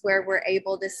that's where we're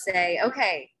able to say,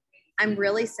 okay, I'm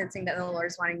really sensing that the Lord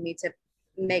is wanting me to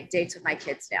make dates with my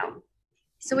kids now.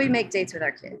 So we make dates with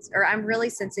our kids. Or I'm really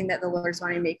sensing that the Lord is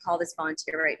wanting me to call this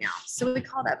volunteer right now. So we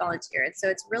call that volunteer. And so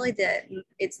it's really the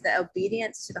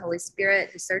obedience to the Holy Spirit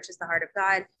who searches the heart of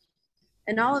God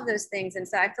and all of those things. And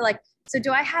so I feel like, so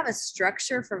do I have a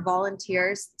structure for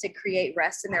volunteers to create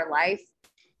rest in their life?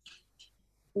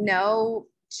 No,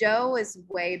 Joe is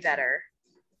way better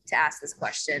to ask this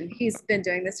question. He's been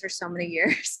doing this for so many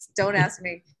years. Don't ask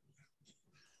me.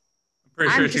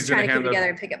 I'm just trying to keep together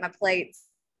and pick up my plates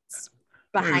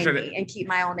behind me and keep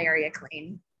my own area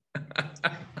clean.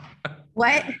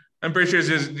 What? I'm pretty sure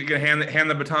she's going to hand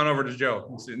the baton over to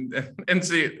Joe and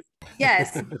see it.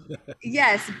 Yes.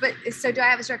 But so do I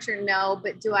have a structure? No,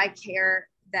 but do I care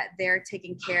that they're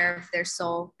taking care of their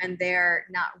soul and they're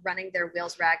not running their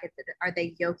wheels ragged? Are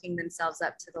they yoking themselves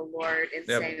up to the Lord and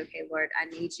saying, okay, Lord, I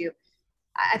need you?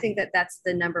 I think that that's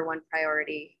the number one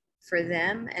priority for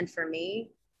them and for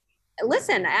me.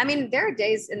 Listen, I mean, there are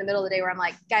days in the middle of the day where I'm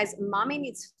like, guys, mommy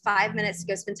needs 5 minutes to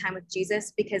go spend time with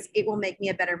Jesus because it will make me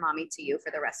a better mommy to you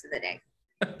for the rest of the day.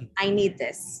 I need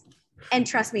this. And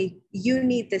trust me, you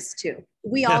need this too.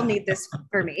 We all need this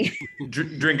for me.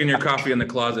 Drinking your coffee in the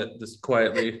closet, just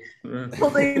quietly.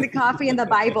 Holding the coffee and the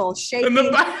Bible,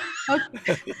 shaking.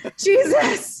 Okay.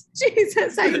 Jesus,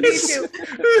 I need you.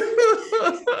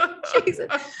 Jesus,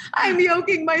 I'm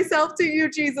yoking myself to you,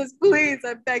 Jesus. Please,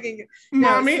 I'm begging you.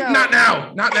 Mommy, not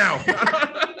now.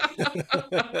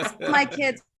 My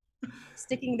kids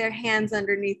sticking their hands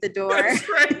underneath the door.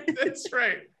 That's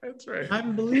right.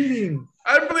 I'm bleeding.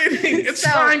 It's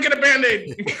fine. Get a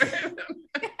Band-Aid.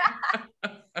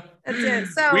 That's it.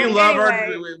 So we love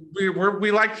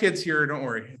we like kids here. Don't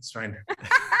worry. It's fine.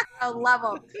 I love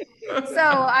them. So,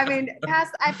 I mean,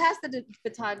 I passed the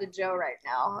baton to Joe right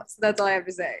now. So that's all I have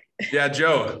to say. Yeah,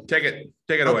 Joe, take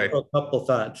it away. A couple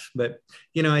thoughts, but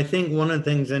I think one of the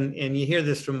things, and you hear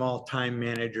this from all time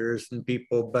managers and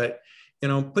people, but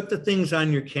put the things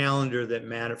on your calendar that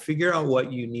matter. Figure out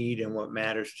what you need and what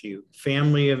matters to you.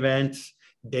 Family events,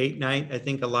 date night. I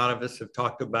think a lot of us have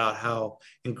talked about how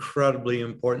incredibly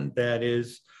important that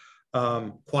is.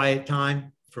 Quiet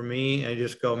time. For me, I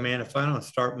just go, man, if I don't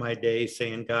start my day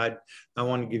saying, God, I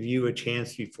want to give you a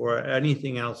chance before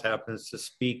anything else happens to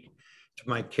speak to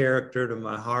my character, to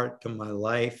my heart, to my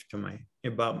life,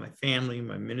 about my family,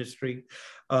 my ministry,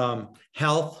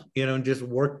 health, just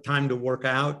time to work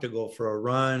out, to go for a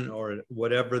run or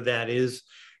whatever that is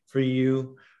for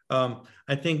you.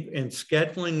 I think in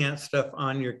scheduling that stuff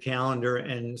on your calendar,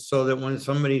 and so that when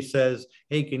somebody says,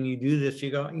 hey, can you do this?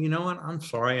 You go, you know what? I'm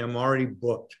sorry, I'm already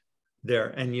booked there.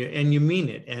 And you mean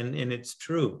it. And it's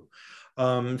true.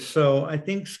 So I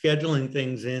think scheduling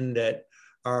things in that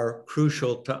are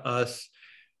crucial to us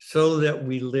so that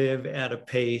we live at a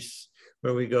pace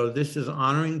where we go, this is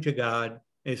honoring to God.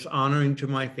 It's honoring to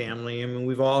my family. I mean,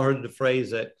 we've all heard the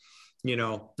phrase that,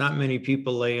 not many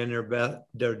people lay in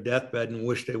their deathbed and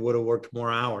wish they would have worked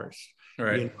more hours.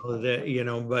 Right.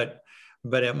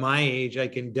 But at my age, I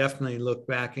can definitely look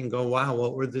back and go, wow,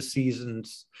 what were the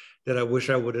seasons that I wish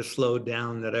I would have slowed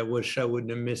down, that I wish I wouldn't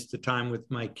have missed the time with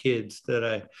my kids,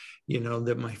 that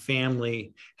that my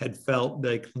family had felt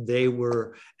like they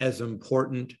were as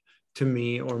important to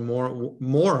me or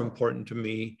more important to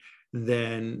me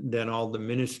than all the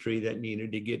ministry that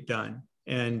needed to get done.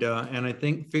 And I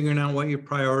think figuring out what your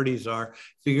priorities are,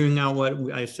 figuring out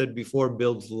what I said before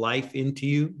builds life into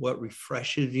you, what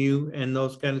refreshes you, and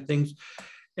those kind of things.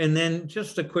 And then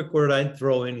just a quick word I'd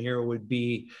throw in here would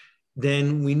be,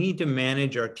 then we need to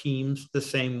manage our teams the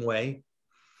same way.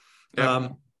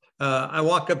 Yep. I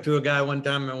walked up to a guy one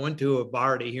time. I went to a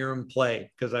bar to hear him play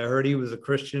because I heard he was a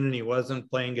Christian and he wasn't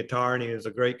playing guitar, and he was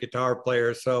a great guitar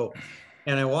player. So,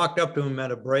 and I walked up to him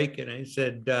at a break and I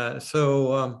said,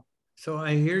 so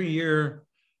I hear you're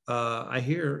a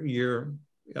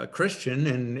Christian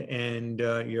and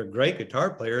you're a great guitar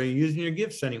player. Are you using your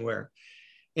gifts anywhere?"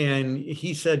 And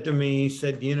he said to me, he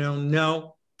said,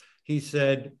 no. He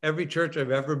said, "Every church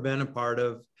I've ever been a part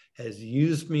of has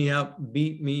used me up,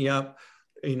 beat me up,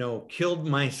 killed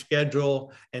my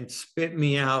schedule and spit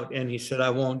me out." And he said,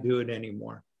 "I won't do it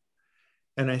anymore."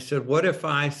 And I said, "What if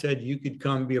I said you could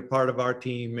come be a part of our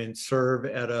team and serve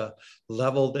at a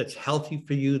level that's healthy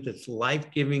for you, that's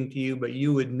life-giving to you, but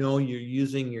you would know you're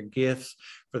using your gifts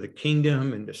for the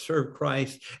kingdom and to serve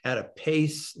Christ at a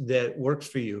pace that works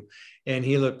for you?" And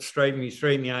he looked me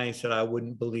straight in the eye and said, "I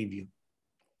wouldn't believe you."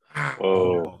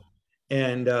 Whoa.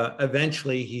 And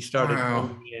eventually he started Wow.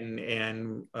 coming in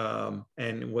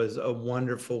and was a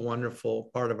wonderful, wonderful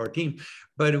part of our team.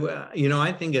 But,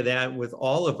 I think of that with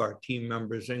all of our team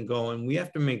members and going, we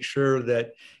have to make sure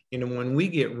that, when we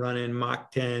get running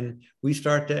Mach 10, we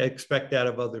start to expect that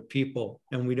of other people,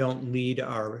 and we don't lead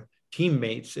our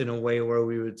teammates in a way where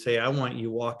we would say, "I want you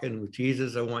walking with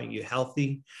Jesus. I want you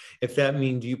healthy." If that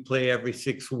means you play every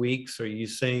 6 weeks or you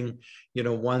sing,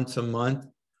 once a month,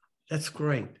 that's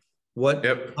great.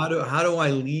 Yep. How do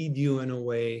I lead you in a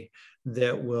way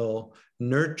that will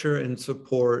nurture and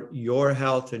support your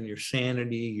health and your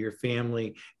sanity, your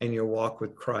family, and your walk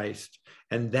with Christ?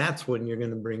 And that's when you're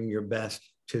going to bring your best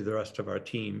to the rest of our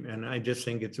team. And I just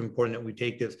think it's important that we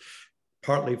take this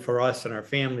partly for us and our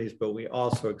families, but we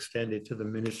also extend it to the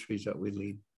ministries that we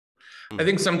lead. I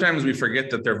think sometimes we forget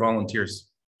that they're volunteers.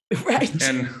 Right.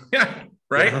 And yeah,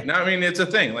 right. Yeah. No, I mean, it's a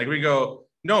thing. Like we go,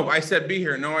 "No, I said be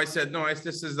here." "No, I said no.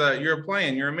 This is you're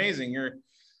playing. You're amazing. You're."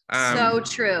 So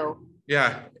true.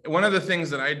 Yeah, one of the things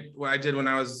that I did when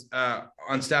I was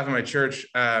on staff in my church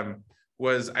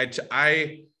was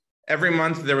I every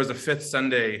month there was a fifth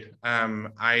Sunday.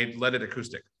 I led it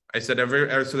acoustic. I said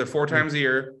so the 4 times a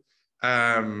year.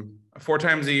 4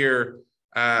 times a year.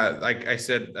 Like I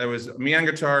said, it was me on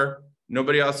guitar.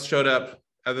 Nobody else showed up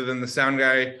other than the sound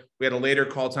guy. We had a later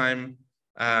call time.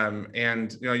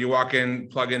 And you walk in,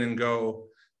 plug in and go,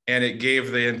 and it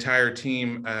gave the entire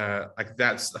team like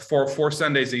that's four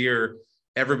Sundays a year.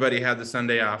 Everybody had the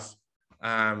Sunday off,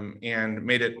 and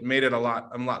made it a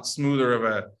lot smoother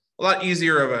a lot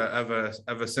easier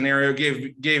of a scenario.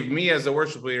 Gave me as a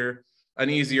worship leader an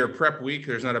easier prep week.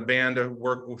 There's not a band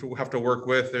to have to work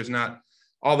with. There's not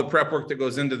all the prep work that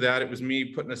goes into that. It was me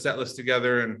putting a set list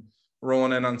together and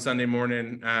rolling in on Sunday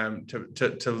morning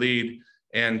to lead.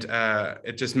 And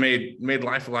it just made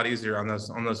life a lot easier on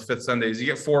those fifth Sundays. You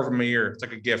get 4 of them a year. It's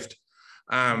like a gift.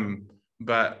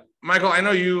 But Michael, I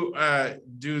know you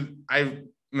do. I'm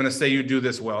going to say you do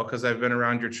this well because I've been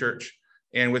around your church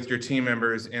and with your team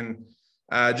members, and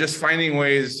just finding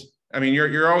ways. I mean,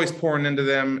 you're always pouring into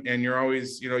them, and you're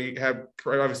always, you have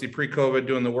obviously pre-COVID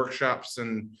doing the workshops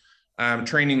and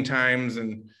training times,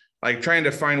 and like trying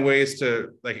to find ways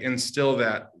to like instill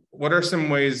that. What are some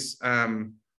ways?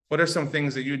 What are some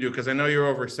things that you do? Because I know you're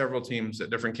over several teams at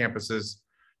different campuses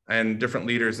and different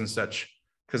leaders and such.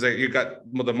 Because you got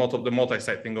the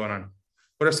multi-site thing going on.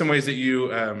 What are some ways that you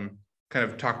kind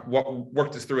of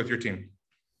work this through with your team?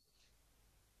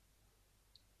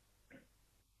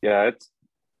 Yeah,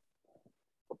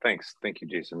 thanks. Thank you,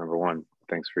 Jason. Number one,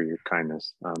 thanks for your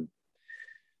kindness.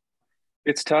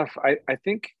 It's tough. I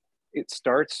think it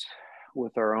starts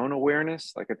with our own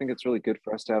awareness. Like, I think it's really good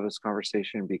for us to have this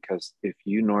conversation, because if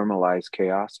you normalize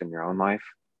chaos in your own life,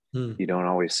 you don't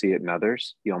always see it in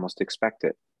others. You almost expect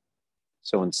it.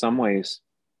 So in some ways,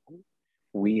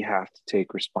 we have to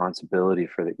take responsibility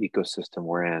for the ecosystem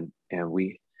we're in, and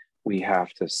we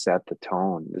have to set the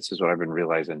tone. This is what I've been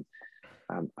realizing.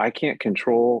 I can't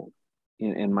control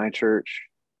in my church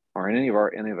or in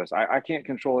any of us. I can't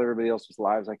control everybody else's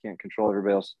lives. I can't control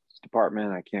everybody else's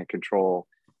department. I can't control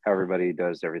how everybody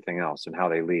does everything else and how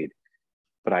they lead.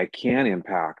 But I can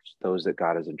impact those that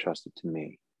God has entrusted to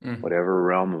me, whatever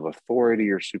realm of authority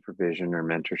or supervision or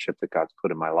mentorship that God's put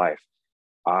in my life.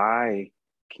 I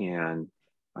can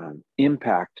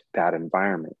impact that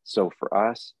environment. So for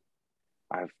us,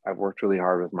 I've worked really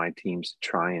hard with my teams to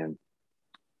try and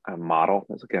model.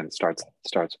 Again, it starts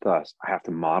with us. I have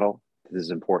to model. This is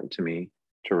important to me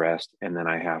to rest, and then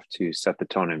I have to set the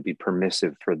tone and be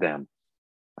permissive for them.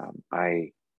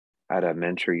 I had a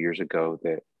mentor years ago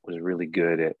that was really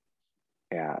good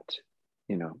at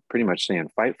pretty much saying,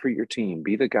 fight for your team.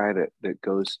 Be the guy that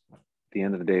goes at the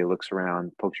end of the day, looks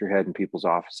around, pokes your head in people's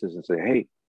offices and say, "Hey,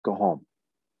 go home.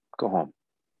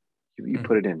 You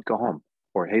put it in, go home.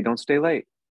 or, hey, don't stay late,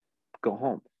 go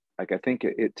home. Like, I think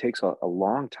it takes a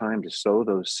long time to sow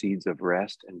those seeds of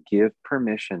rest and give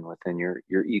permission within your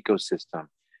ecosystem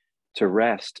to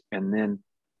rest. And then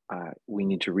we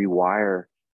need to rewire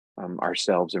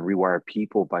ourselves and rewire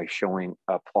people by showing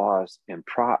applause and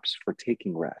props for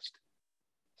taking rest.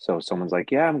 So someone's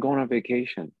like, yeah, I'm going on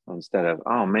vacation, instead of,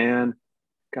 oh man,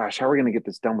 gosh, how are we going to get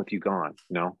this done with you gone?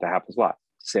 That happens a lot.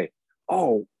 Say,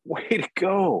 oh, way to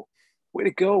go. Way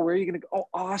to go. Where are you going to go? Oh,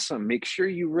 awesome. Make sure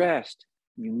you rest.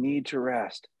 You need to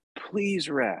rest. Please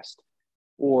rest.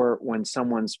 Or when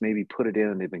someone's maybe put it in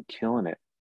and they've been killing it,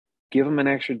 give them an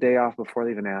extra day off before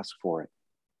they even ask for it.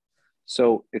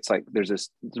 So it's like there's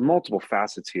multiple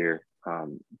facets here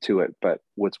to it. But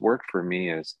what's worked for me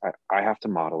is I have to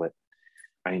model it.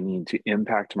 I need to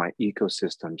impact my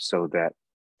ecosystem so that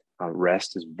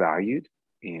rest is valued,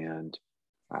 and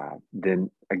then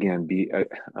again be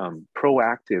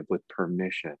proactive with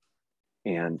permission,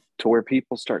 and to where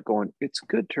people start going, it's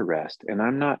good to rest, and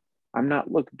I'm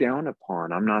not looked down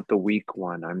upon. I'm not the weak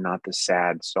one. I'm not the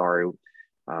sad, sorry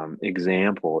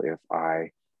example if I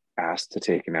ask to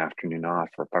take an afternoon off,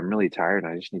 or if I'm really tired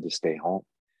and I just need to stay home.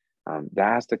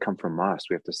 That has to come from us.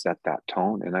 We have to set that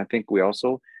tone. And I think we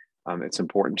also, it's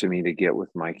important to me to get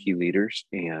with my key leaders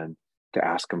and to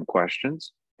ask them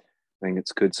questions. I think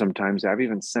it's good sometimes. I've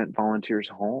even sent volunteers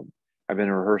home. I've been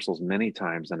in rehearsals many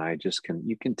times, and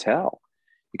you can tell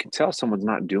someone's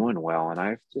not doing well. And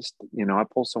I've just, I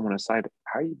pull someone aside.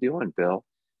 How are you doing, Bill?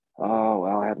 Oh,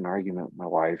 well, I had an argument with my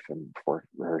wife and before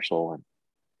rehearsal, and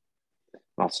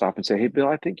I'll stop and say, hey, Bill,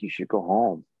 I think you should go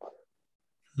home.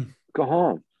 Go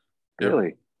home. Yep.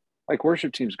 Really. Like,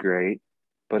 worship team's great,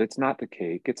 but it's not the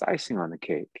cake. It's icing on the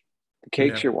cake. The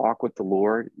cake's your walk with the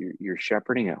Lord. You're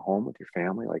shepherding at home with your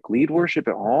family. Like, lead worship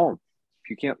at home. If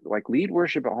you can't, like, lead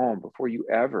worship at home before you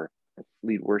ever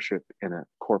lead worship in a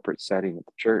corporate setting at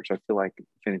the church. I feel like, if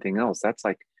anything else, that's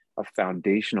like a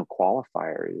foundational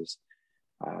qualifier is,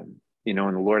 and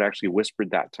the Lord actually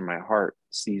whispered that to my heart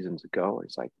seasons ago.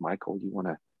 He's like, Michael, you want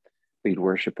to lead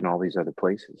worship in all these other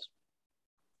places?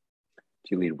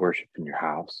 Do you lead worship in your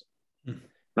house? Mm-hmm.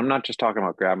 I'm not just talking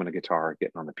about grabbing a guitar,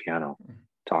 getting on the piano,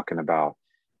 talking about,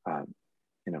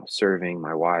 serving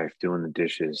my wife, doing the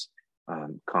dishes,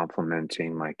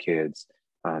 complimenting my kids,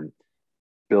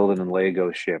 building a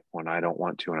Lego ship when I don't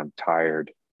want to and I'm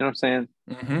tired. You know what I'm saying?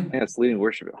 Mm-hmm. And it's leading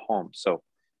worship at home. So,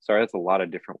 sorry, that's a lot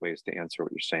of different ways to answer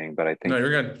what you're saying, but I think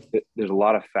you're good. There's a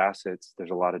lot of facets,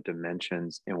 there's a lot of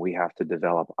dimensions, and we have to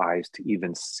develop eyes to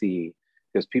even see,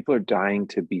 because people are dying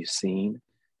to be seen,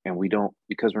 and we don't,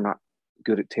 because we're not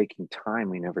good at taking time,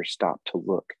 we never stop to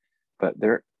look. But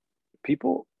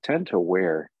people tend to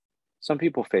wear, some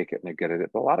people fake it and they're good at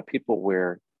it, but a lot of people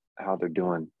wear how they're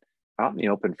doing out in the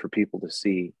open for people to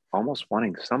see, almost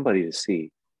wanting somebody to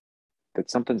see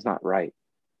that something's not right.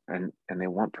 And they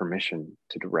want permission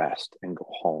to rest and go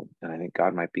home. And I think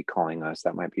God might be calling us.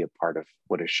 That might be a part of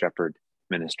what a shepherd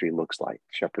ministry looks like.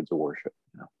 Shepherds of worship.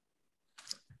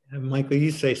 And Michael,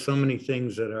 you say so many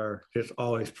things that are just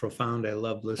always profound. I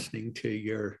love listening to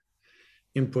your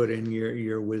input and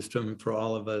your wisdom for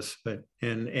all of us. But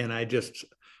and I just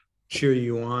cheer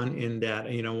you on in that,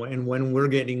 and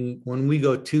when we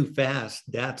go too fast,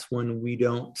 that's when we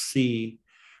don't see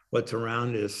what's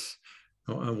around us.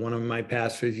 One of my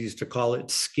pastors used to call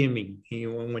it skimming.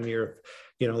 When you're,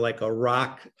 like a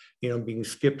rock, being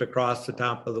skipped across the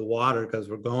top of the water because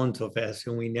we're going so fast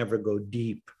and we never go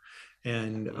deep.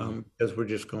 And because we're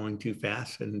just going too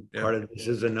fast. And part of this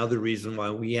is another reason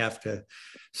why we have to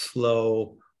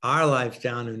slow our lives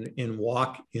down and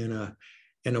walk in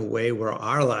a way where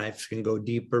our lives can go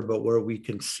deeper, but where we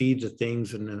can see the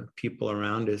things and the people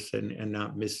around us and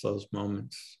not miss those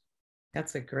moments.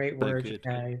 That's a great word, you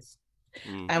guys.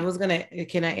 Can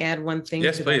I add one thing?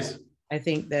 Yes, please. That? I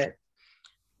think that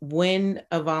when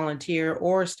a volunteer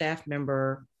or a staff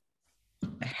member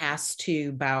has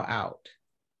to bow out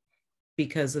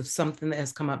because of something that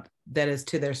has come up that is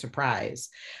to their surprise,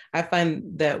 I find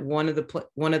that one of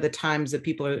the times that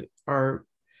people are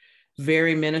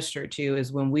very ministered to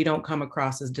is when we don't come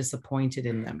across as disappointed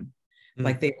in them.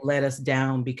 Like they let us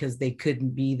down because they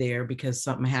couldn't be there because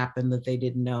something happened that they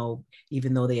didn't know,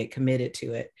 even though they had committed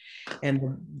to it.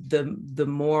 And the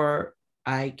more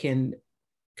I can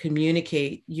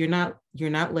communicate, you're not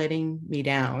letting me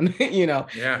down, you're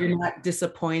not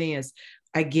disappointing us.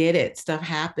 I get it. Stuff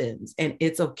happens and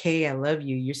it's okay. I love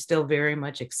you. You're still very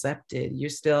much accepted. You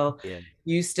still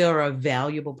are a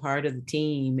valuable part of the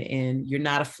team and you're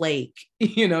not a flake,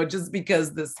 just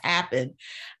because this happened.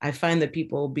 I find that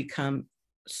people become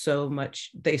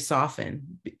they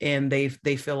soften and they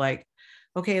feel like,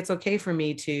 okay, it's okay for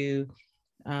me to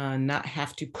not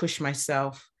have to push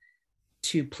myself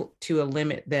to a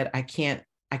limit that I can't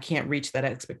reach that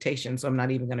expectation. So I'm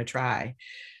not even going to try.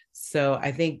 So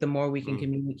I think the more we can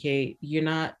communicate, you're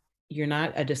not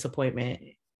a disappointment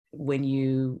when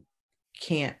you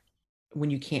can't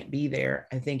be there.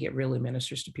 I think it really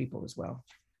ministers to people as well.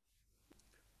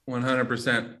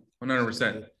 100%.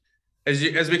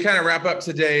 As we kind of wrap up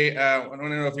today, I want to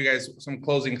know if you guys some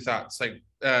closing thoughts. Like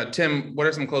Tim, what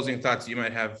are some closing thoughts you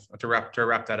might have to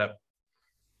wrap that up?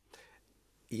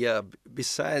 Yeah,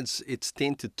 besides it's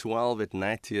 10 to 12 at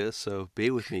night here, so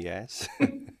bear with me, guys.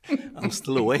 I'm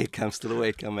still awake. I'm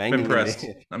hanging impressed.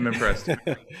 in there. I'm impressed.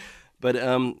 But,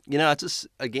 I just,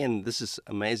 again, this is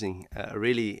amazing.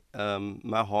 Really,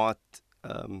 my heart,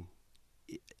 I'm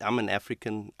an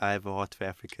African. I have a heart for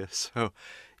Africa. So,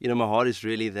 my heart is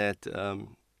really that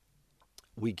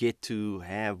we get to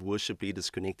have worship leaders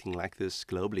connecting like this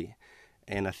globally.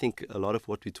 And I think a lot of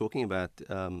what we're talking about,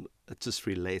 it just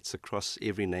relates across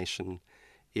every nation,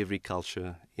 every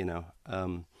culture,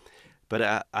 But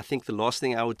I think the last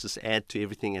thing I would just add to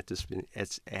everything that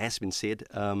has been said,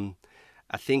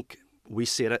 I think we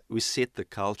set the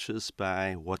cultures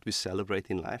by what we celebrate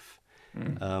in life.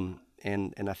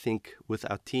 And I think with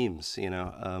our teams,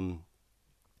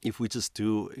 if we just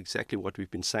do exactly what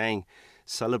we've been saying,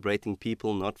 celebrating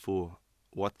people not for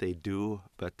what they do,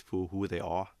 but for who they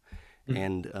are.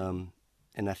 And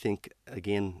I think,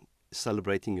 again,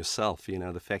 celebrating yourself,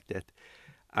 the fact that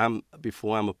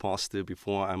before I'm a pastor,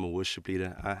 before I'm a worship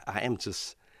leader, I am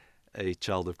just a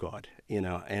child of God,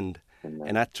 and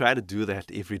I try to do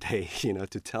that every day,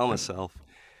 to tell myself,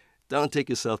 don't take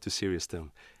yourself too serious,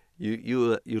 Tim.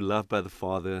 You're loved by the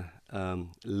Father,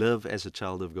 live as a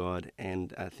child of God,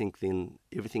 and I think then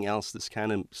everything else just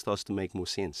kind of starts to make more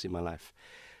sense in my life.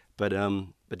 But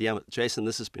yeah, Jason,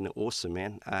 this has been awesome,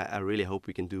 man. I really hope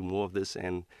we can do more of this,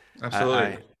 and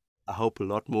absolutely, I hope a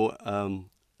lot more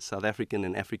South African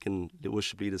and African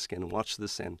worship leaders can watch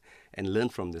this and learn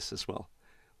from this as well.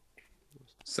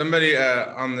 Somebody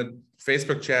on the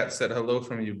Facebook chat said hello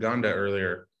from Uganda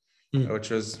earlier, which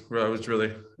was really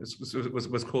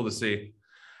cool to see,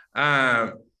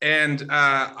 and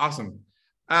awesome.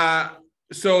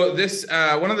 So this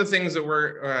one of the things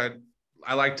that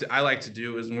I like to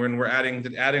do is when we're adding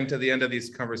to the end of these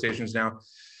conversations now,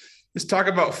 is talk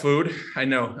about food. I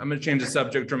know I'm going to change the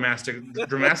subject dramatically,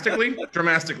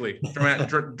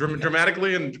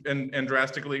 and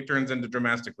drastically turns into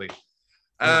dramatically.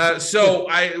 So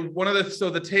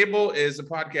the table is a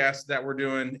podcast that we're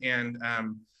doing, and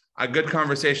a good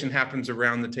conversation happens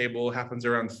around the table, happens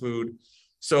around food.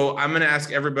 So I'm going to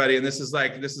ask everybody, and this is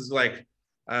like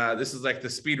the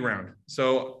speed round.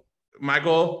 So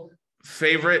Michael,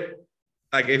 favorite,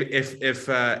 like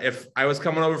if I was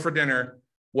coming over for dinner,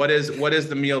 what is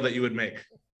the meal that you would make?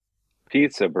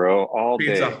 Pizza, bro, all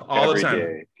pizza, day, all every the time.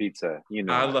 day. Pizza,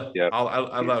 I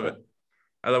love it.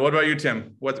 What about you,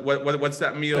 Tim? What's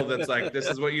that meal that's like, this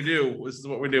is what you do, this is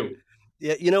what we do?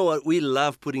 Yeah, you know what? We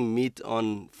love putting meat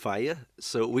on fire,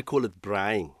 so we call it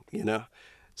braaiing.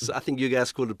 So I think you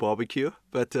guys call it barbecue,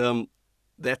 but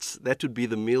that would be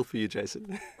the meal for you,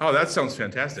 Jason. Oh, that sounds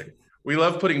fantastic. We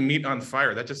love putting meat on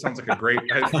fire. That just sounds like a great.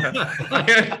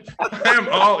 I am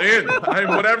all in.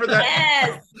 Whatever that.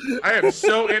 Yes. I am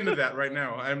so into that right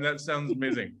now. That sounds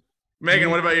amazing.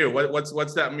 Megan, what about you?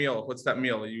 What's that meal? What's that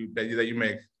meal that you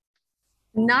make?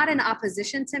 Not in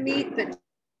opposition to meat, but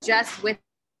just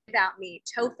without meat.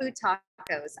 Tofu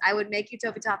tacos. I would make you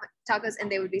tofu tacos,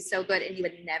 and they would be so good, and you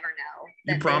would never know.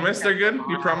 You promise they're good?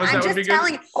 You promise that would be good? I'm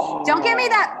just telling you. Don't give me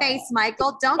that face,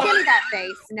 Michael. Don't give me that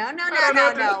face. No. I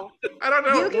don't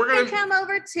know. You can come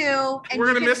over too. And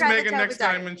we're gonna miss Megan next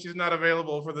time when she's not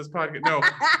available for this podcast. No,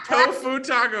 tofu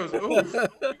tacos. Ooh.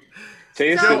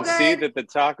 Taste and see that the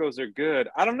tacos are good.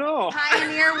 I don't know.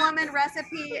 Pioneer woman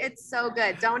recipe. It's so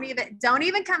good. Don't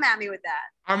even come at me with that.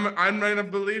 I'm gonna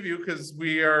believe you because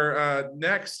we are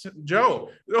next. Joe.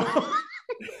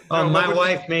 My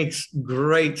wife makes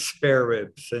great spare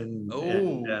ribs and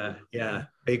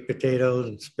baked potatoes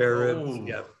and spare ribs.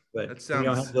 Yeah, but we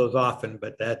don't have those often.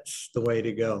 But that's the way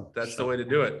to go. That's the way to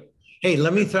do it. Hey,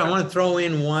 I want to throw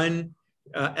in one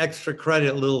extra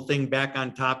credit little thing back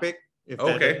on topic.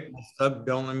 Okay.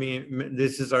 Don't let me.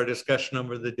 This is our discussion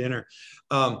over the dinner.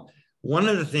 One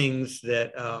of the things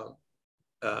that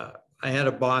I had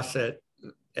a boss at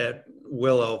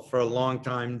Willow for a long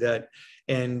time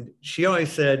and she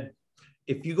always said,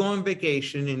 if you go on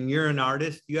vacation and you're an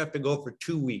artist, you have to go for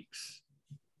 2 weeks.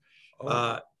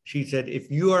 She said,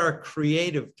 if you are a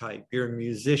creative type, you're a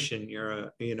musician, you're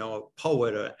a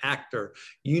poet, an actor,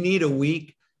 you need a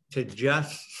week to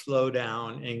just slow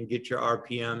down and get your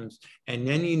RPMs. And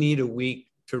then you need a week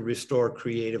to restore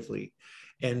creatively.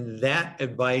 And that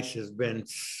advice has been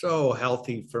so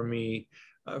healthy for me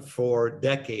for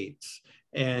decades.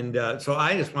 And so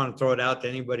I just want to throw it out to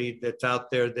anybody that's out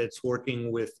there that's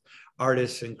working with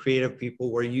artists and creative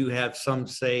people where you have some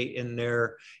say in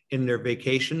their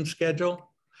vacation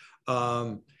schedule.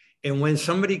 And when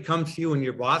somebody comes to you and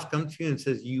your boss comes to you and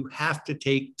says, you have to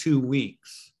take 2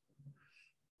 weeks,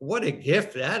 what a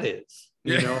gift that is,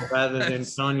 rather than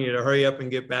telling you to hurry up and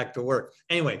get back to work.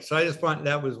 Anyway, so I just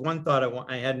that was one thought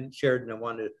I hadn't shared and I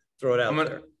wanted to throw it out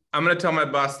there. I'm going to tell my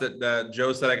boss that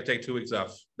Joe said I could take 2 weeks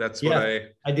off. That's what I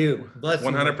do. Bless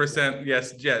 100%.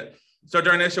 Yes. Jet. So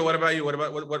Darnisha, what about you?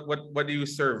 What do you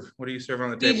serve? What do you serve on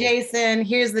the table? Hey, Jason,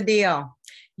 here's the deal.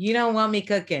 You don't want me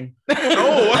cooking.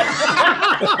 Oh.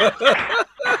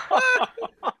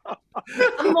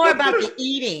 I'm more about the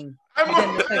eating.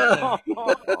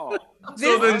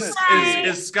 So then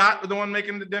is Scott the one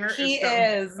making the dinner? He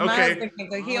is. My Okay. husband can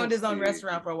cook. He owned his own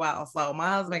restaurant for a while, so my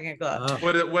husband can cook.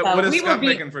 What is Scott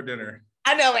making for dinner?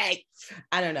 I know, right?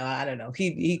 I don't know.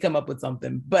 He come up with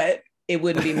something, but it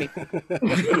wouldn't be me.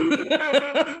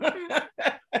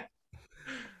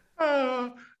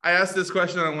 I asked this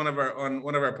question on one of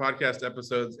our podcast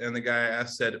episodes, and the guy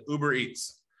said Uber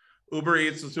Eats. Uber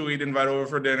Eats is who we'd invite over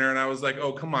for dinner, and I was like,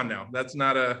 "Oh, come on now, that's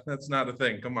not a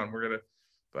thing. Come on,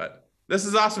 But this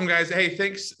is awesome, guys. Hey,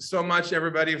 thanks so much,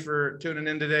 everybody, for tuning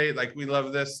in today. Like, we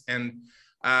love this, and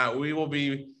we will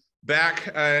be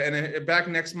back back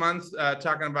next month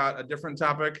talking about a different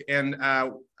topic. And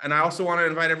I also want to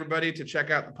invite everybody to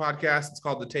check out the podcast. It's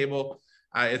called The Table.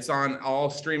 It's on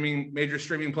all major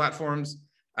streaming platforms.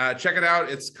 Check it out.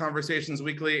 It's Conversations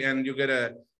Weekly, and you'll get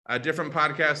a different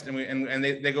podcast, and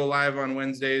they go live on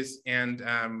Wednesdays, and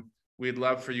we'd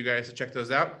love for you guys to check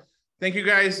those out. Thank you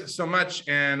guys so much,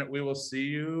 and we will see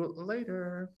you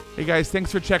later. Hey guys,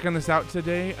 thanks for checking this out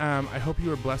today. I hope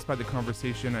you were blessed by the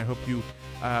conversation. I hope you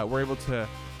were able to,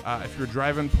 if you're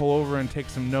driving, pull over and take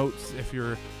some notes. If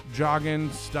you're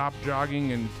jogging, stop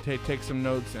jogging and take some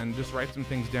notes and just write some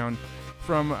things down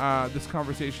from this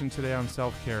conversation today on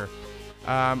self-care.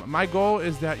 My goal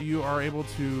is that you are able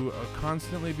to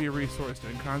constantly be resourced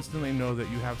and constantly know that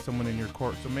you have someone in your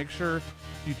court. So make sure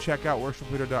you check out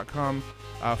worshipleader.com.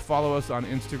 Follow us on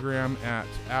Instagram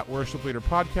at Worship Leader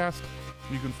Podcast.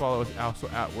 You can follow us also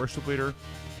at Worship Leader.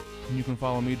 And you can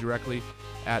follow me directly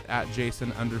at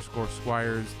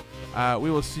Jason_Squires. We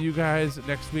will see you guys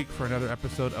next week for another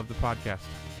episode of the podcast.